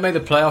they don't make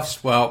the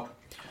playoffs, well,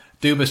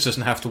 Dubas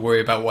doesn't have to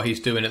worry about what he's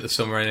doing at the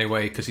summer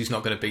anyway, because he's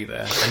not going to be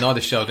there. And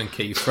neither Sheldon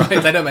Keefe, right?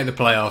 If they don't make the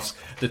playoffs,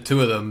 the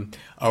two of them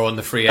are on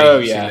the free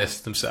agency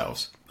list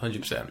themselves.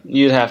 100%.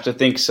 You'd have to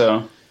think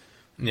so.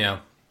 Yeah.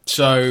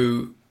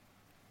 So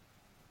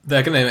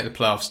they're going to make the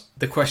playoffs.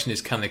 The question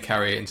is, can they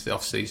carry it into the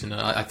off-season?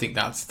 And I think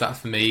that's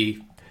for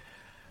me.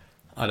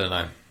 I don't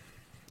know.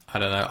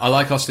 I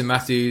like Austin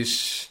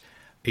Matthews.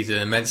 He's an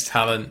immense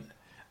talent.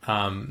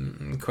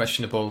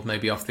 Questionable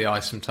maybe off the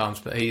ice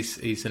sometimes, but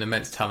he's an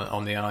immense talent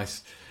on the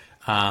ice.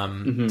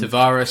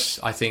 Tavares,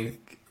 I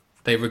think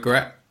they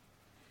regret,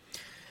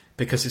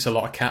 because it's a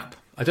lot of cap.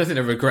 I don't think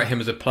they regret him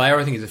as a player.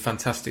 I think he's a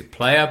fantastic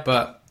player,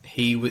 but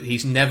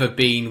he's never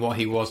been what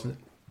he was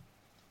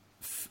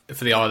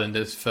for the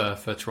Islanders for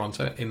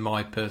Toronto, in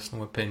my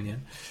personal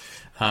opinion.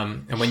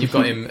 And when you've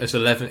got him as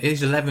 11,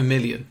 he's 11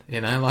 million.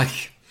 You know,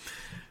 like,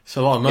 it's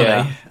a lot of money.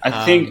 Yeah,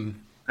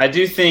 I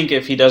do think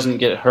if he doesn't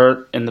get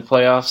hurt in the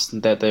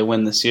playoffs, that they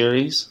win the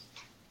series.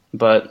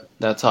 But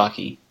that's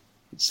hockey.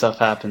 Stuff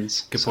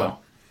happens. Good point.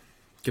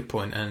 Good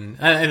point. And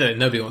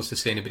nobody wants to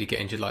see anybody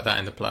get injured like that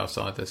in the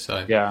playoffs either.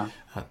 So yeah,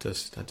 that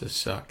does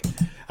suck.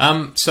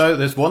 So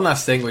there's one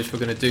last thing which we're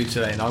going to do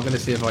today, and I'm going to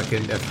see if I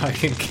can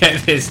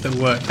get this to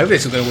work. Hopefully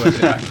this is going to work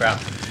in the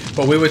background.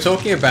 But we were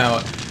talking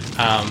about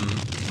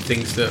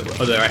things that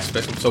other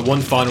aspects. So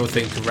one final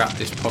thing to wrap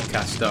this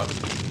podcast up.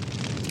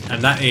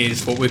 And that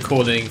is what we're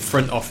calling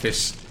front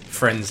office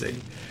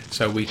frenzy.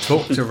 So we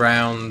talked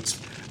around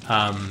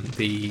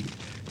the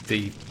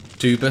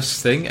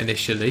Dubas thing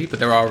initially, but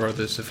there are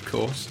others, of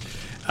course.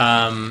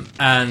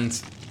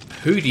 And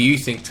who do you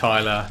think,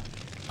 Tyler,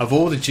 of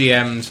all the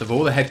GMs, of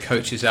all the head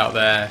coaches out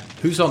there,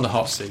 who's on the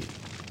hot seat?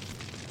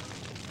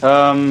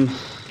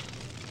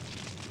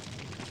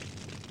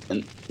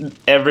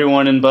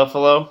 Everyone in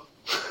Buffalo.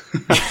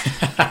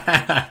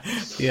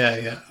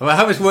 Yeah. Well,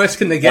 how much worse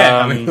can they get?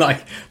 I mean,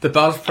 like, the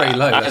bar's pretty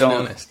low, let's be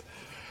honest.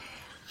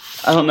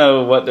 I don't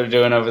know what they're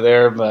doing over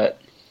there, but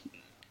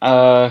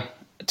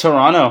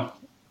Toronto,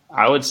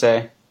 I would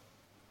say.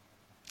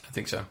 I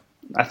think so.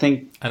 I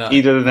think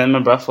either them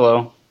or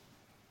Buffalo.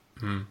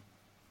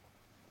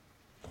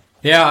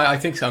 Yeah, I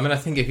think so. I mean, I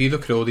think if you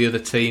look at all the other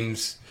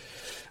teams,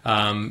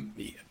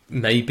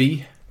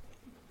 maybe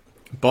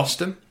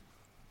Boston,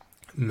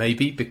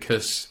 maybe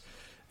because...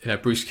 You know,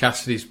 Bruce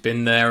Cassidy's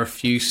been there a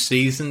few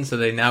seasons. Are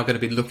they now going to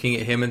be looking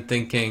at him and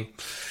thinking,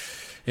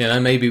 you know,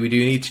 maybe we do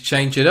need to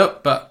change it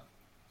up? But,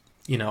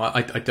 you know,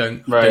 I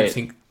don't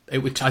think it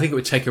would. I think it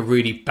would take a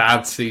really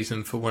bad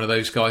season for one of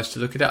those guys to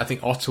look at it. I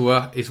think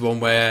Ottawa is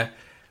one where,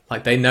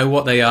 like, they know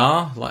what they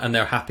are, like, and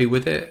they're happy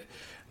with it.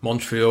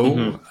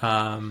 Montreal,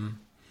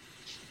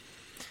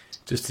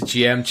 does the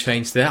GM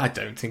change there? I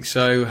don't think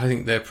so. I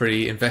think they're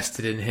pretty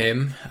invested in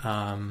him,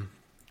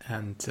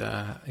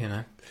 you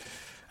know.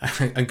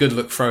 And good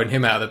luck throwing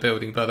him out of the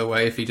building, by the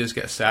way, if he does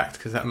get sacked,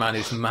 because that man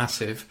is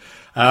massive.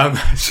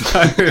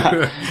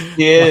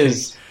 He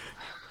is.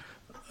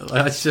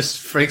 It just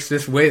freaks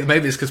this weird.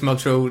 Maybe it's because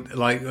Montreal,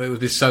 like, it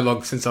was so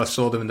long since I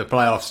saw them in the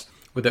playoffs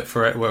with it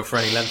for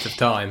any length of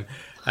time.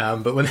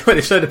 But when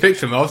they showed a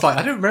picture of him, I was like,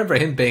 I don't remember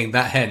him being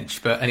that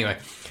hench. But anyway,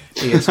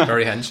 he is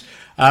very hench.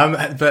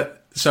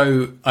 But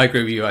so I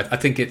agree with you. I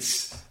think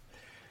it's,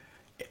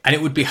 and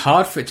it would be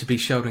hard for it to be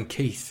Sheldon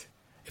Keefe,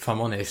 if I'm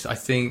honest. I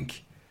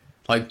think.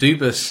 Like,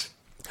 Dubas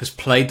has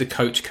played the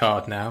coach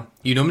card now.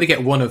 You normally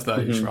get one of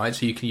those, right?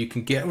 So you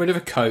can get rid of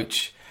a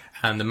coach,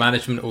 and the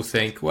management will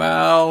think,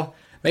 well,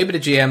 maybe the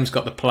GM's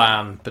got the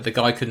plan, but the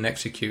guy couldn't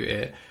execute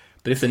it.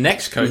 But if the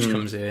next coach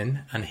comes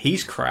in and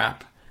he's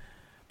crap,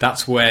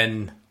 that's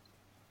when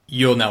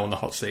you're now on the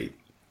hot seat.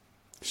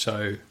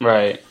 So,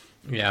 right,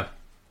 yeah,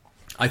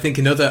 I think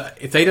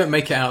if they don't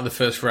make it out of the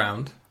first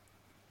round,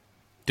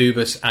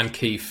 Dubas and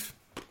Keefe,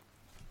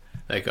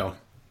 they go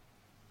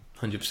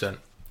 100%.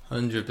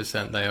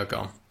 100% they are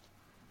gone.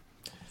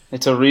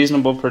 It's a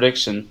reasonable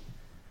prediction.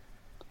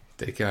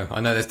 There you go.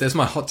 I know there's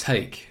my hot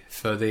take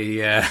for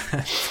the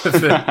for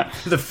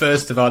the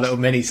first of our little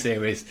mini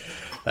series.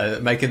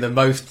 making the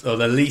most or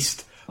the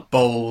least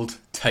bold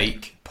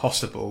take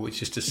possible,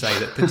 which is to say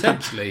that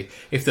potentially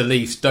if the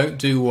Leafs don't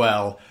do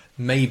well,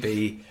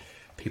 maybe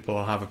people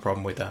will have a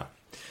problem with that.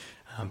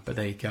 But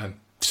there you go.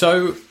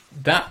 So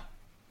that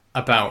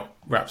about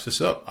wraps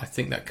us up. I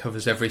think that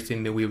covers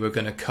everything that we were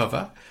going to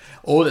cover.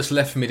 All that's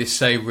left for me to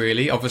say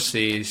really,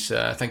 obviously, is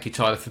thank you,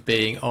 Tyler, for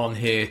being on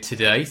here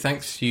today.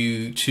 Thanks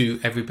you to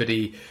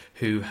everybody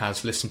who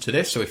has listened to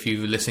this. So if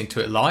you're listening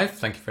to it live,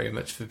 thank you very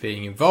much for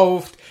being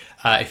involved.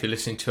 If you're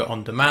listening to it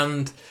on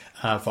demand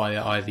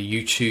via either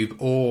YouTube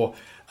or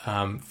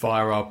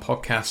via our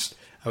podcast,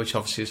 which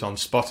obviously is on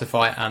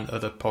Spotify and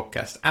other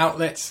podcast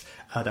outlets,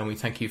 then we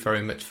thank you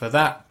very much for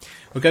that.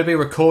 We're going to be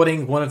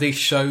recording one of these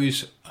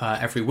shows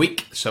every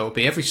week, so it'll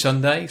be every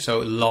Sunday, so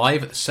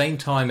live at the same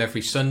time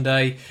every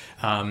Sunday,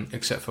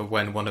 except for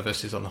when one of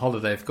us is on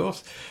holiday, of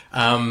course.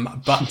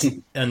 But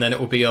and then it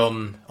will be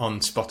on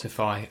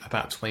Spotify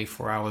about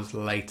 24 hours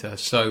later.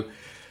 So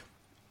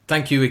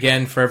thank you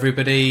again for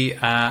everybody,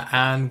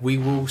 and we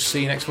will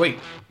see you next week.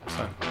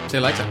 So see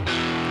you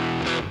later.